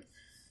 but like,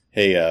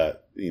 hey,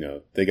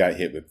 they got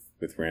hit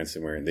with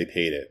ransomware and they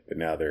paid it, but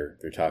now they're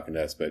talking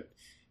to us. But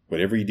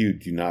whatever you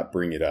do not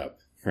bring it up,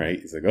 right?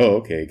 It's like, oh,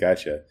 okay,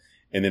 gotcha.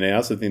 And then I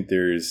also think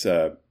there's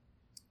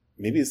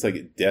maybe it's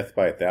like death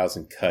by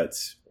 1,000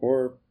 cuts,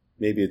 or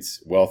maybe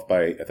it's wealth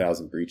by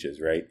 1,000 breaches,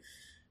 right?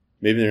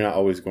 Maybe they're not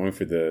always going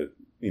for the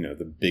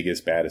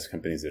biggest, baddest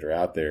companies that are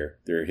out there.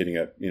 They're hitting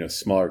up,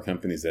 smaller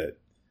companies that,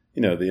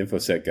 the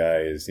InfoSec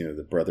guy is,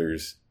 the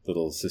brother's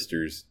little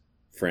sister's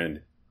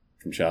friend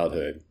from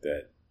childhood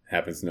that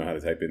happens to know how to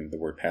type in the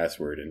word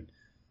password, and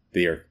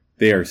they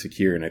are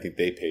secure, and I think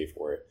they pay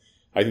for it.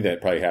 I think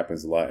that probably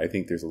happens a lot. I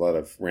think there's a lot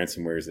of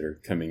ransomwares that are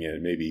coming in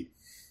at maybe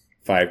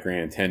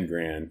 $5,000,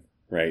 $10,000,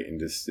 right? And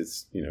just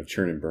it's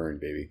churn and burn,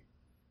 baby.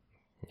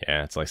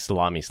 Yeah, it's like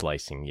salami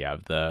slicing. You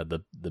have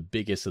the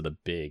biggest of the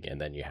big, and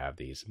then you have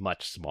these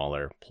much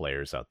smaller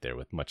players out there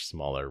with much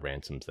smaller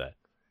ransoms that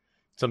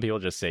some people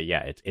just say,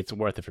 yeah, it's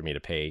worth it for me to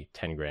pay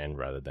 $10,000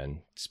 rather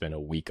than spend a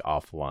week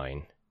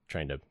offline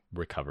trying to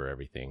recover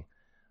everything.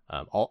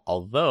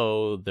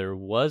 Although there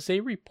was a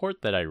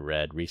report that I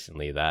read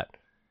recently that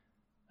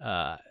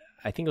I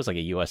think it was like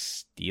a U.S.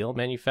 steel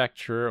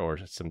manufacturer or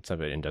some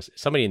type of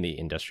somebody in the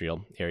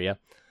industrial area.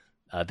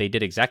 They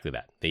did exactly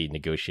that. They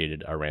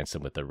negotiated a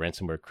ransom with the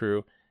ransomware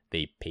crew.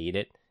 They paid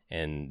it,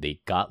 and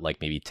they got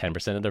like maybe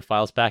 10% of their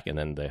files back. And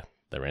then the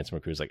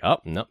ransomware crew was like, oh,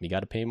 no, you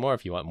got to pay more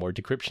if you want more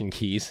decryption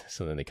keys.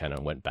 So then they kind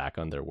of went back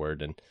on their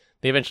word, and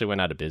they eventually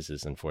went out of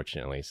business,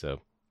 unfortunately.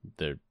 So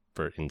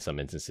in some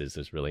instances,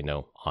 there's really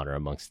no honor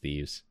amongst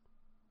thieves.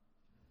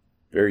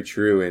 Very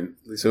true.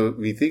 And so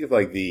when you think of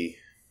like I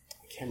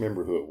can't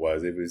remember who it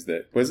was. It was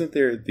wasn't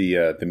there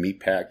the meat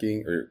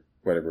packing or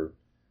whatever?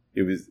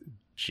 It was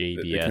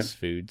JBS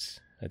Foods,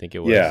 I think it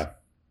was. Yeah,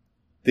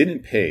 they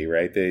didn't pay,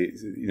 right? They,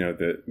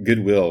 the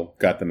Goodwill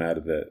got them out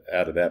of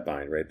that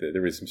bind, right?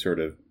 There was some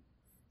sort of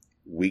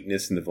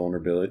weakness in the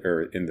vulnerability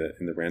or in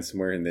the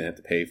ransomware, and they had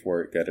to pay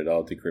for it. Got it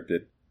all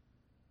decrypted,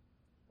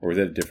 or was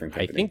that a different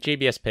company? I think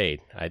JBS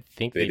paid. I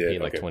think they paid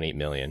like okay. 28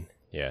 million.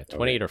 Yeah,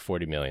 28 or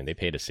 40 million. They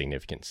paid a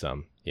significant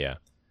sum. Yeah.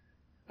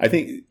 I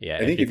think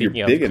if you're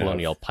thinking big of enough,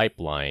 Colonial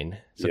Pipeline,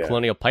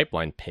 Colonial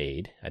Pipeline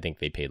paid. I think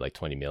they paid like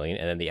 20 million,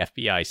 and then the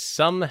FBI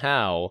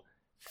somehow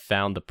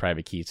found the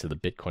private keys to the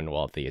Bitcoin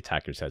wallet the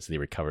attackers had, so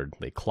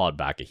they clawed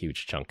back a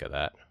huge chunk of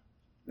that.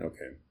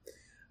 Okay,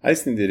 I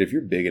just think that if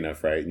you're big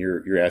enough, right, and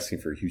you're asking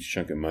for a huge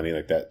chunk of money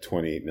like that,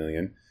 28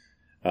 million,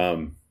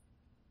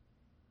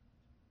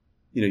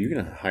 you're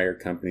going to hire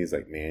companies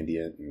like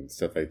Mandiant and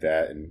stuff like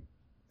that, and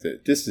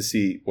just to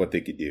see what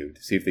they could do,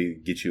 to see if they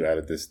could get you out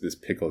of this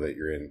pickle that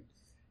you're in.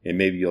 And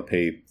maybe you'll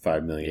pay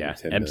 $5 million or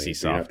 $10 million.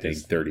 MCsoft you're not paying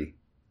 $30.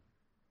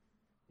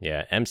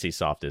 Yeah,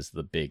 MCsoft is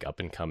the big up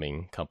and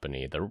coming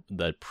company,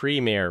 the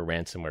premier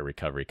ransomware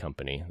recovery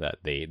company. That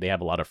they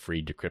have a lot of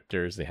free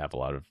decryptors. They have a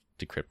lot of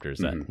decryptors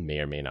that may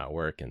or may not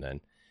work, and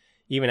then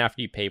even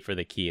after you pay for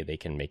the key, they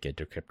can make a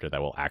decryptor that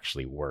will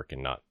actually work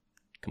and not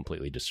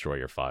completely destroy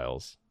your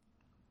files.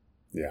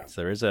 Yeah.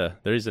 So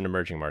there is an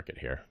emerging market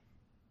here.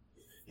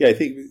 Yeah, I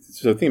think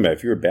so. Think about it.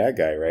 If you're a bad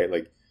guy, right?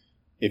 Like,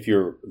 if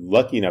you're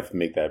lucky enough to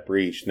make that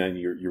breach, then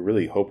you're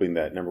really hoping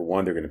that, number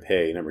one, they're going to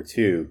pay. Number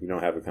two, you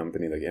don't have a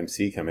company like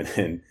MC coming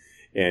in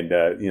and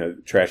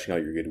trashing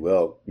out your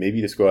goodwill. Maybe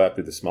you just go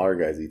after the smaller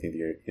guys that you think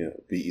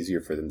be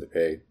easier for them to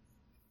pay.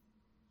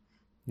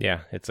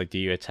 Yeah, it's like, do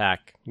you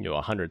attack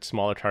 100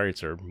 smaller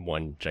targets or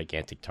one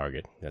gigantic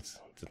target? That's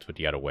what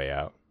you got to weigh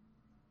out.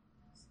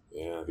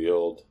 Yeah, the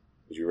old,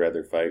 would you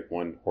rather fight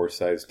one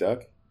horse-sized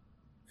duck?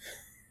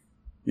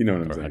 You know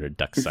what I'm saying? 100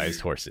 duck-sized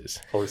horses.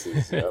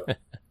 Horses, yep.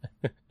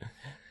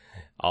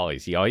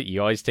 Always. You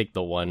always take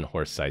the one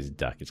horse-sized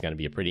duck. It's going to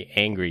be a pretty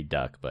angry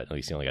duck, but at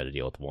least you only got to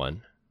deal with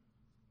one.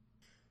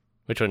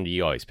 Which one do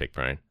you always pick,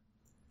 Brian?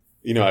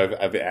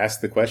 I've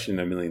asked the question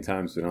a million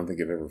times, but I don't think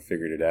I've ever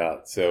figured it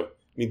out. So,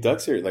 I mean,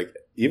 ducks are like,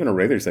 even a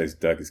regular-sized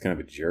duck is kind of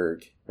a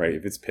jerk, right?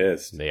 If it's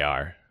pissed. They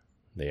are.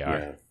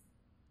 Yeah.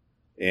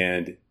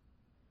 And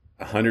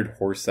 100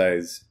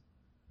 horse-sized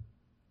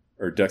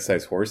or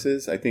duck-sized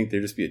horses, I think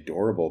they'd just be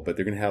adorable, but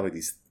they're going to have like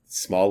these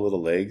small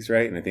little legs,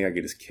 right? And I think I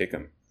could just kick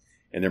them.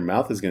 And their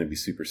mouth is going to be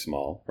super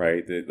small,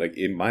 right? I don't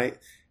think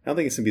it's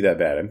going to be that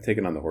bad. I'm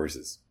taking on the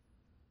horses.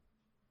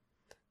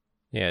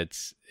 Yeah,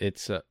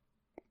 it's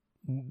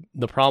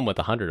the problem with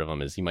 100 of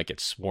them is you might get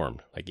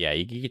swarmed. Like, yeah,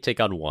 you could take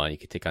on one, you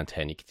could take on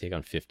 10, you could take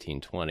on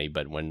 15, 20,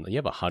 but when you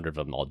have 100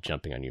 of them all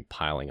jumping on you,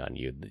 piling on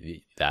you,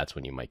 that's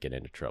when you might get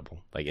into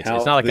trouble. Like, it's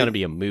not like going to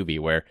be a movie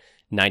where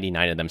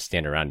 99 of them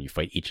stand around and you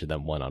fight each of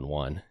them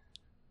one-on-one.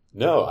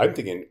 No, I'm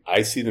thinking,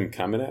 I see them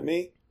coming at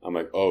me. I'm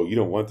like, oh, you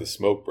don't want the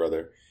smoke,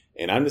 brother.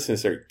 And I'm just going to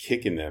start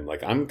kicking them.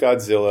 Like, I'm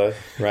Godzilla,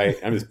 right?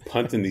 I'm just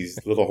punting these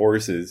little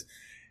horses.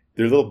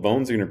 Their little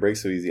bones are going to break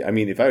so easy. I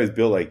mean, if I was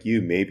built like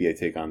you, maybe I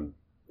take on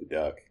the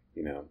duck,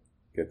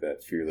 get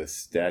that fearless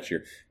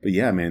stature. But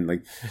yeah, man,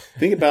 like,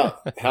 think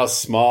about how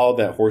small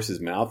that horse's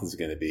mouth is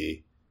going to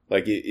be.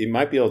 Like, it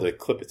might be able to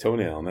clip a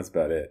toenail, and that's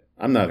about it.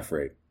 I'm not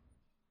afraid.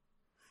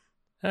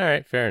 All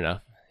right, fair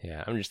enough.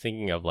 Yeah, I'm just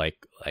thinking of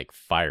like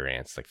fire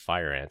ants. Like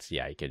fire ants,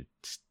 yeah, you could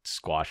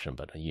squash them,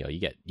 but you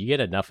get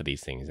enough of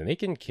these things, and they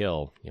can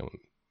kill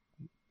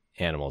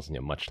animals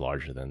much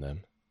larger than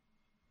them.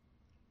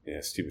 Yeah,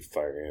 stupid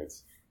fire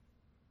ants.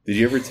 Did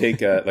you ever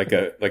take a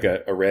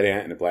red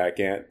ant and a black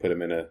ant, put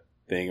them in a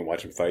thing, and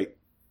watch them fight?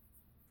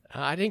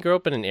 I didn't grow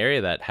up in an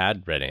area that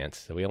had red ants,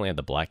 so we only had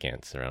the black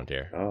ants around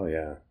here. Oh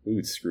yeah, we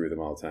would screw them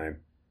all the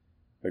time.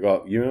 Like,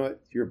 well, you know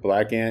what? You're a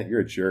black ant.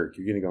 You're a jerk.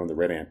 You're going to go in the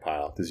red ant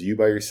pile. Just you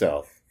by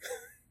yourself.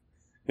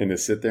 And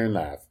just sit there and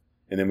laugh.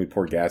 And then we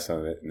pour gas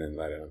on it and then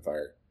light it on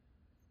fire.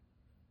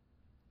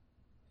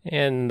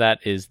 And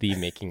that is the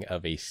making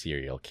of a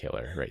serial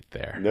killer right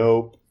there.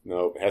 Nope.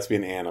 It has to be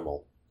an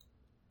animal.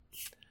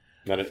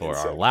 Not an For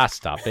insect. our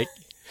last topic.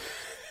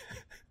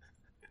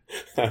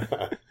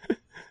 For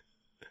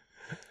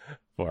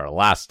our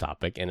last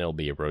topic, and it'll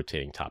be a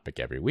rotating topic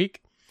every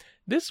week.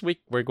 This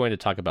week, we're going to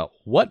talk about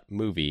what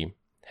movie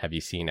have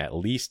you seen at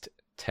least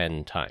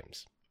 10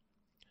 times?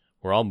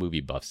 We're all movie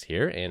buffs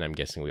here, and I'm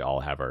guessing we all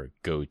have our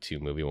go-to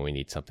movie when we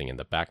need something in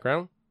the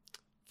background.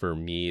 For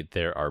me,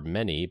 there are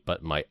many,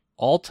 but my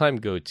all-time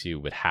go-to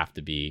would have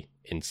to be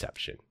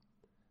Inception.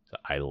 So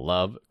I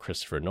love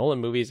Christopher Nolan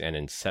movies, and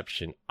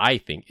Inception, I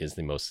think, is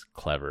the most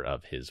clever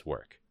of his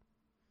work.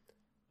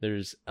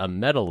 There's a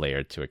meta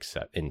layer to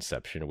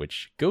Inception,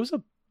 which goes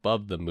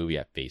above the movie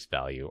at face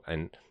value,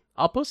 and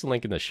I'll post a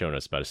link in the show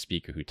notes about a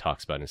speaker who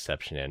talks about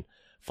Inception and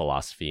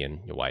philosophy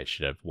and why it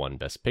should have won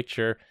Best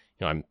Picture.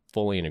 I'm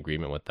fully in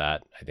agreement with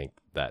that. I think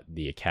that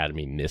the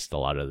Academy missed a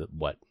lot of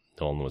what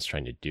Nolan was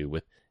trying to do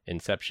with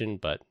Inception,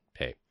 but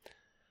hey,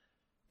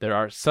 there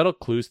are subtle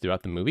clues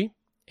throughout the movie,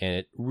 and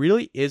it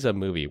really is a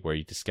movie where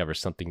you discover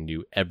something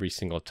new every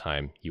single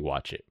time you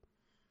watch it.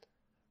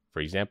 For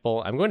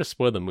example, I'm going to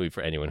spoil the movie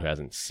for anyone who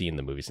hasn't seen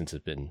the movie since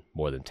it's been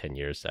more than 10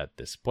 years at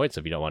this point, so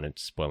if you don't want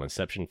to spoil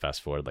Inception,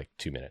 fast forward like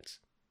 2 minutes.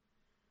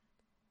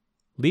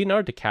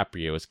 Leonardo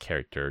DiCaprio's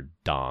character,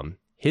 Dom,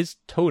 his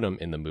totem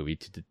in the movie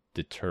to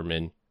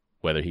determine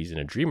whether he's in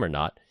a dream or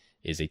not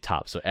is a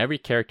top. So every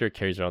character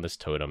carries around this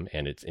totem,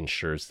 and it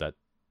ensures that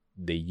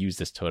they use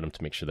this totem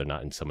to make sure they're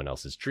not in someone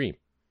else's dream.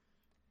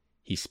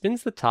 He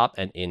spins the top,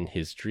 and in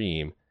his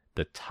dream,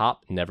 the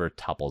top never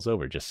topples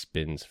over, just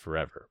spins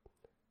forever.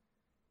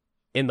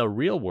 In the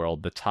real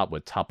world, the top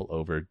would topple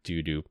over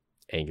due to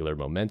angular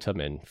momentum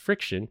and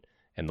friction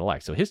and the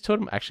like. So his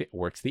totem actually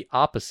works the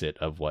opposite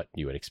of what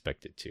you would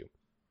expect it to.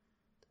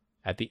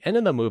 At the end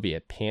of the movie,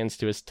 it pans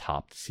to his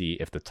top to see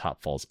if the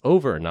top falls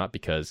over or not,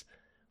 because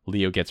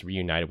Leo gets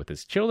reunited with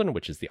his children,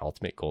 which is the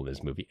ultimate goal in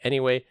this movie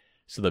anyway.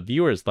 So the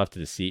viewer is left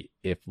to see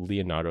if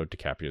Leonardo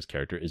DiCaprio's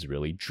character is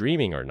really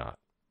dreaming or not.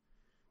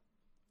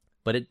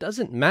 But it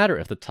doesn't matter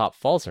if the top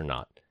falls or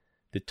not.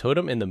 The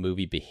totem in the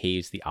movie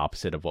behaves the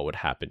opposite of what would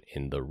happen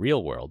in the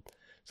real world.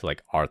 So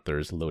like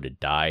Arthur's loaded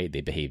die,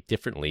 they behave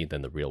differently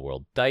than the real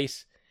world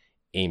dice.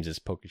 Ames's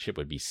poker chip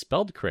would be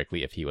spelled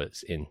correctly if he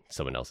was in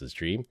someone else's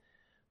dream.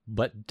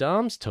 But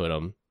Dom's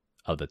totem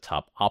of the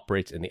top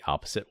operates in the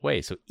opposite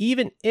way. So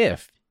even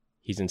if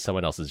he's in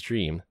someone else's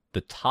dream,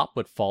 the top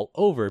would fall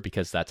over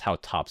because that's how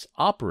tops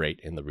operate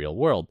in the real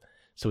world.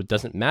 So it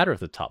doesn't matter if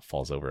the top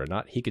falls over or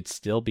not. He could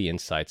still be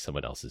inside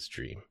someone else's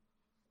dream.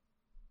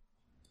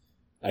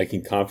 I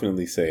can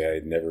confidently say I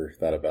had never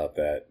thought about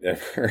that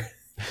ever.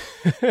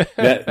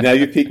 Now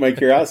you piqued my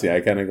curiosity.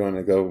 I kind of going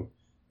to go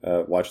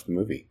watch the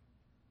movie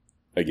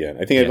again.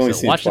 I think I've only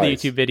seen it watch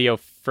twice. the YouTube video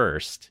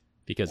first,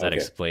 because that Okay.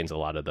 explains a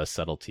lot of the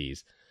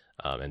subtleties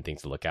and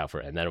things to look out for,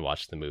 and then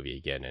watch the movie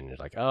again, and you're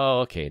like, oh,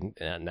 okay,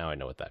 now I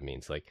know what that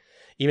means. Like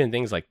even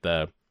things like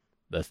the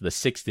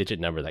 6-digit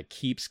number that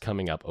keeps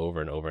coming up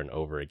over and over and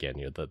over again.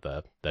 You know,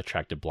 the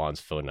attractive blonde's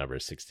phone number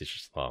is 6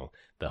 digits long.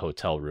 The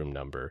hotel room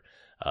number,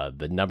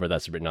 the number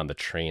that's written on the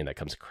train that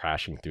comes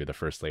crashing through the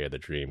first layer of the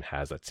dream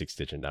has that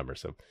 6-digit number.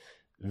 So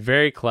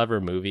very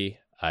clever movie.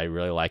 I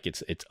really like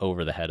it. It's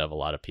over the head of a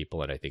lot of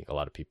people, and I think a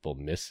lot of people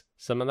miss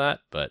some of that.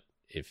 But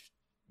if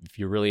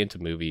you're really into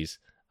movies,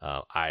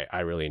 I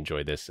really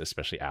enjoy this,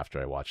 especially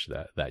after I watched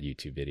that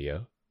YouTube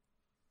video.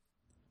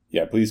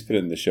 Yeah, please put it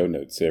in the show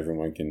notes so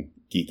everyone can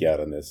geek out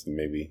on this and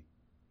maybe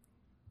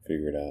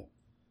figure it out.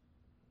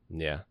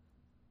 Yeah.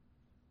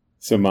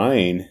 So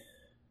mine,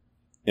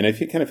 and I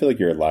kind of feel like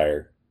you're a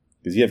liar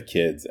because you have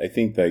kids. I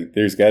think like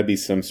there's got to be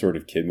some sort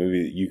of kid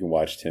movie that you can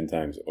watch 10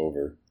 times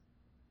over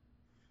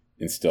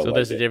and still. So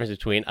there's a difference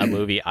between a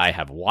movie I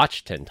have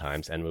watched 10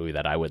 times and a movie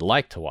that I would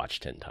like to watch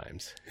 10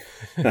 times.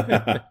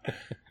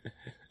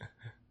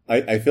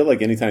 I feel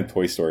like anytime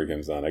Toy Story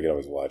comes on, I could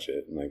always watch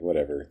it. I'm like,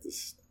 whatever.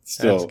 It's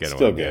still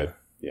good.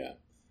 Yeah.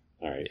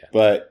 All right. Yeah.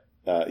 But,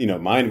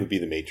 mine would be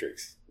The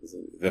Matrix.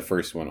 The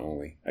first one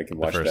only. I can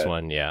watch that. The first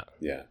one, yeah.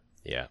 Yeah.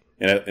 Yeah.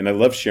 And I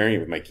love sharing it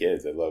with my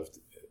kids. I loved,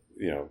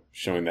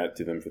 showing that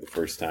to them for the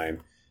first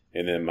time.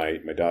 And then my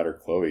daughter,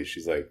 Chloe,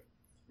 she's like,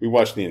 we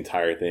watched the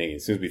entire thing.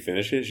 As soon as we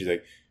finish it, she's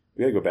like,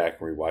 we gotta go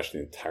back and rewatch the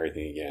entire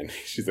thing again.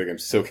 She's like, I'm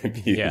so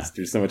confused. Yeah.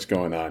 There's so much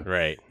going on.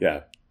 Right.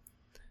 Yeah.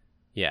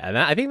 Yeah, and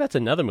I think that's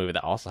another movie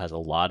that also has a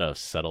lot of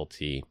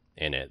subtlety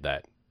in it,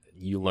 that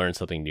you learn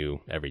something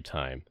new every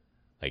time.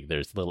 Like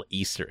there's little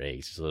Easter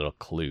eggs, there's little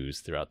clues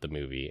throughout the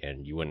movie,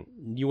 and you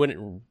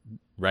wouldn't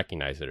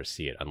recognize it or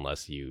see it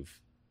unless you've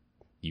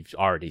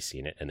already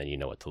seen it, and then you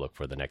know what to look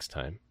for the next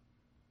time.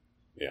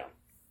 Yeah.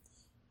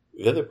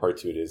 The other part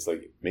to it is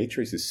like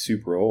Matrix is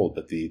super old,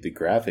 but the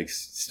graphics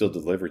still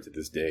deliver to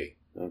this day.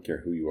 I don't care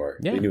who you are.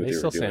 Yeah, they knew what they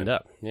still were doing. stand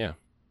up. Yeah.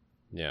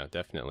 Yeah,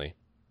 definitely.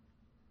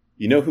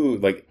 You know who,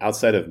 like,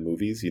 outside of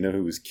movies, you know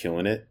who was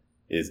killing it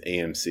is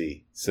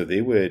AMC. So they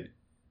would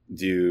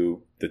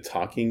do The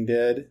Talking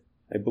Dead,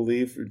 I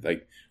believe,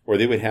 like, or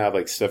they would have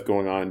like stuff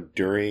going on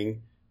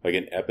during like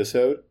an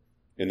episode,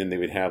 and then they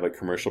would have like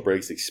commercial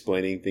breaks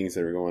explaining things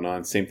that were going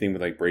on. Same thing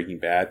with like Breaking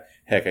Bad.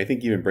 Heck, I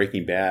think even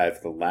Breaking Bad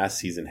for the last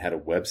season had a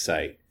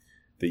website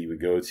that you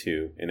would go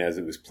to, and as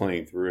it was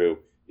playing through,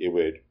 it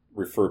would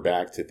refer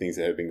back to things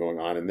that had been going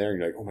on in there, and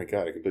you're like, oh my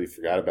god, I completely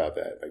forgot about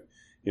that. Like,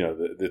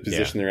 the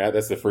position they're at,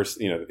 that's the first,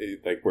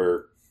 like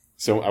where,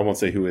 so I won't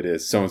say who it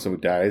is, so-and-so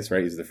dies,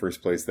 right? He's the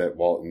first place that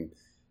Walton,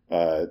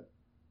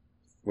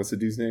 what's the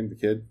dude's name? The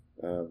kid?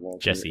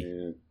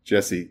 Walton,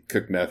 Jesse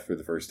cooked meth for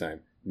the first time.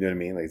 You know what I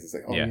mean? Like, it's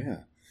like, oh yeah.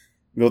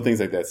 Little things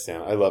like that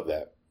sound. I love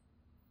that.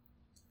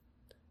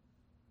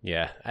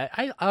 Yeah,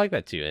 I like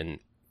that too. And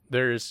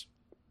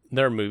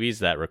there are movies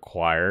that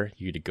require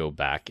you to go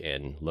back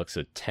and look.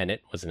 So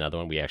Tenet was another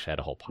one. We actually had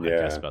a whole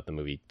podcast about the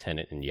movie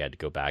Tenet, and you had to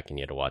go back and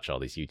you had to watch all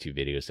these YouTube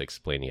videos to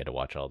explain. You had to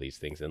watch all these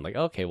things, and like,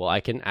 okay, well, I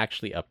can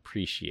actually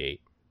appreciate,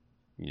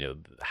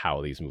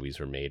 how these movies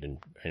were made and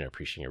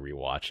appreciate a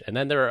rewatch. And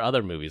then there are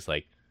other movies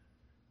like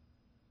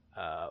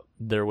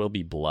There Will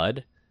Be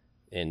Blood,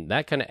 and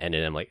that kind of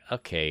ended. I'm like,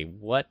 okay,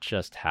 what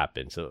just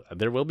happened? So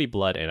There Will Be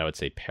Blood, and I would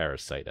say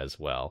Parasite as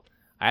well.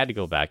 I had to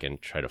go back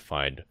and try to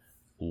find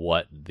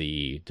what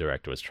the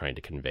director was trying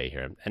to convey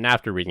here. And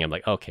after reading, I'm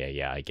like, okay,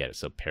 yeah, I get it.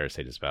 So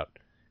Parasite is about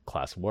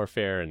class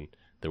warfare, and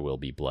There Will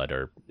Be Blood,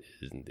 or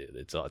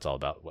it's all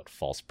about what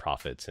false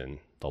prophets and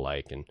the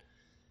like. And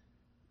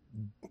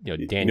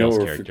Daniel's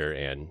character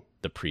and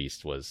the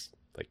priest was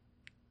like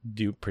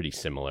pretty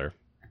similar.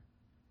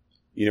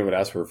 You know what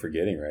else we're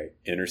forgetting, right?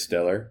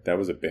 Interstellar. That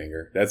was a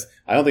banger.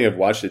 I don't think I've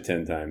watched it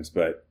 10 times,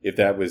 but if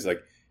that was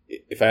like,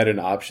 if I had an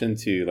option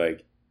to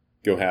like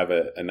go have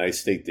a nice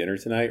steak dinner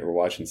tonight or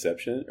watch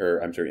Interstellar,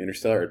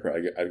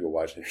 I'd go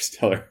watch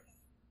Interstellar.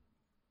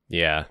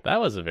 Yeah, that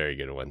was a very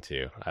good one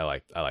too. I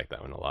like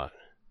that one a lot.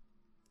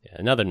 Yeah,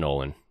 another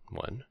Nolan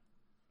one.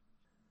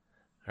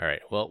 All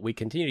right, well, we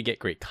continue to get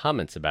great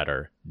comments about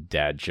our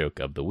dad joke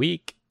of the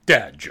week.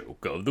 Dad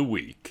joke of the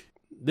week.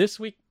 This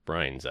week,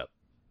 Brian's up.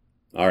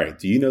 All right,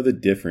 do you know the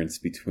difference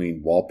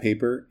between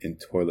wallpaper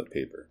and toilet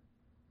paper?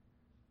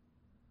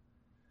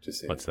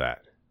 Just saying. What's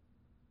that?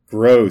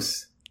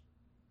 Gross.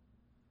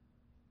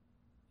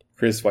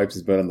 Chris wipes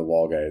his butt on the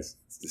wall, guys.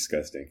 It's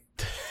disgusting.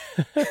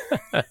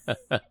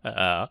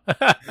 Wah,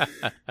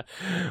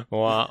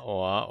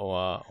 wah,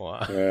 wah,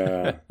 wah.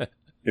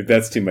 If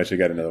that's too much, I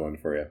got another one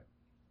for you.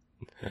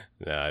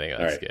 No, I think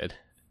that's good.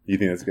 You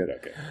think that's good?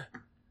 Okay.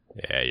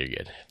 Yeah, you're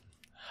good.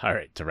 All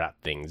right, to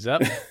wrap things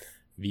up,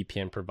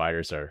 VPN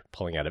providers are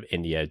pulling out of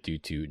India due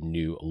to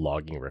new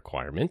logging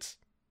requirements.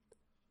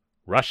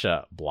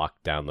 Russia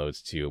blocked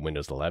downloads to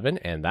Windows 11,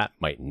 and that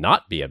might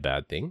not be a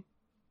bad thing.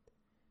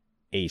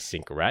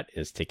 ASyncRat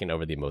is taking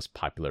over the most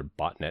popular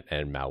botnet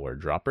and malware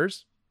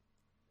droppers.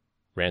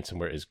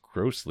 Ransomware is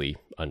grossly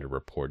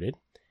underreported.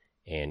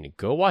 And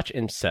go watch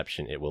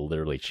Inception. It will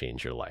literally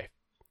change your life.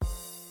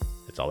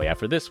 That's all we have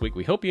for this week.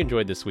 We hope you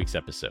enjoyed this week's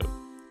episode.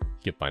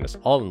 You can find us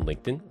all on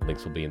LinkedIn.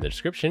 Links will be in the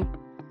description.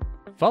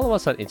 Follow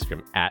us on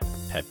Instagram at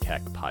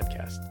PevCAC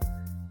Podcast.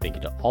 Thank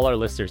you to all our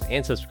listeners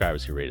and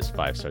subscribers who rate us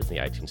 5 stars in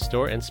the iTunes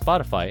Store and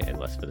Spotify and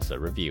left us a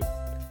review.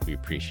 We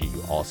appreciate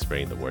you all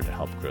spreading the word to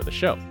help grow the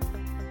show.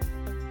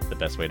 The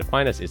best way to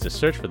find us is to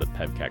search for the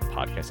PevCAC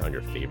Podcast on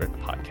your favorite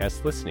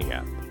podcast listening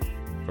app.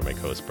 For my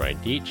co-host Brian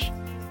Deitch,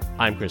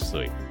 I'm Chris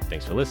Louie.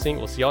 Thanks for listening.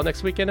 We'll see you all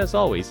next weekend. As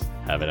always,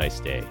 have a nice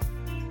day.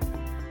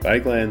 Bye,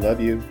 Glenn. Love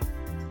you.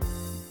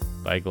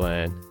 Bye,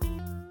 Glenn.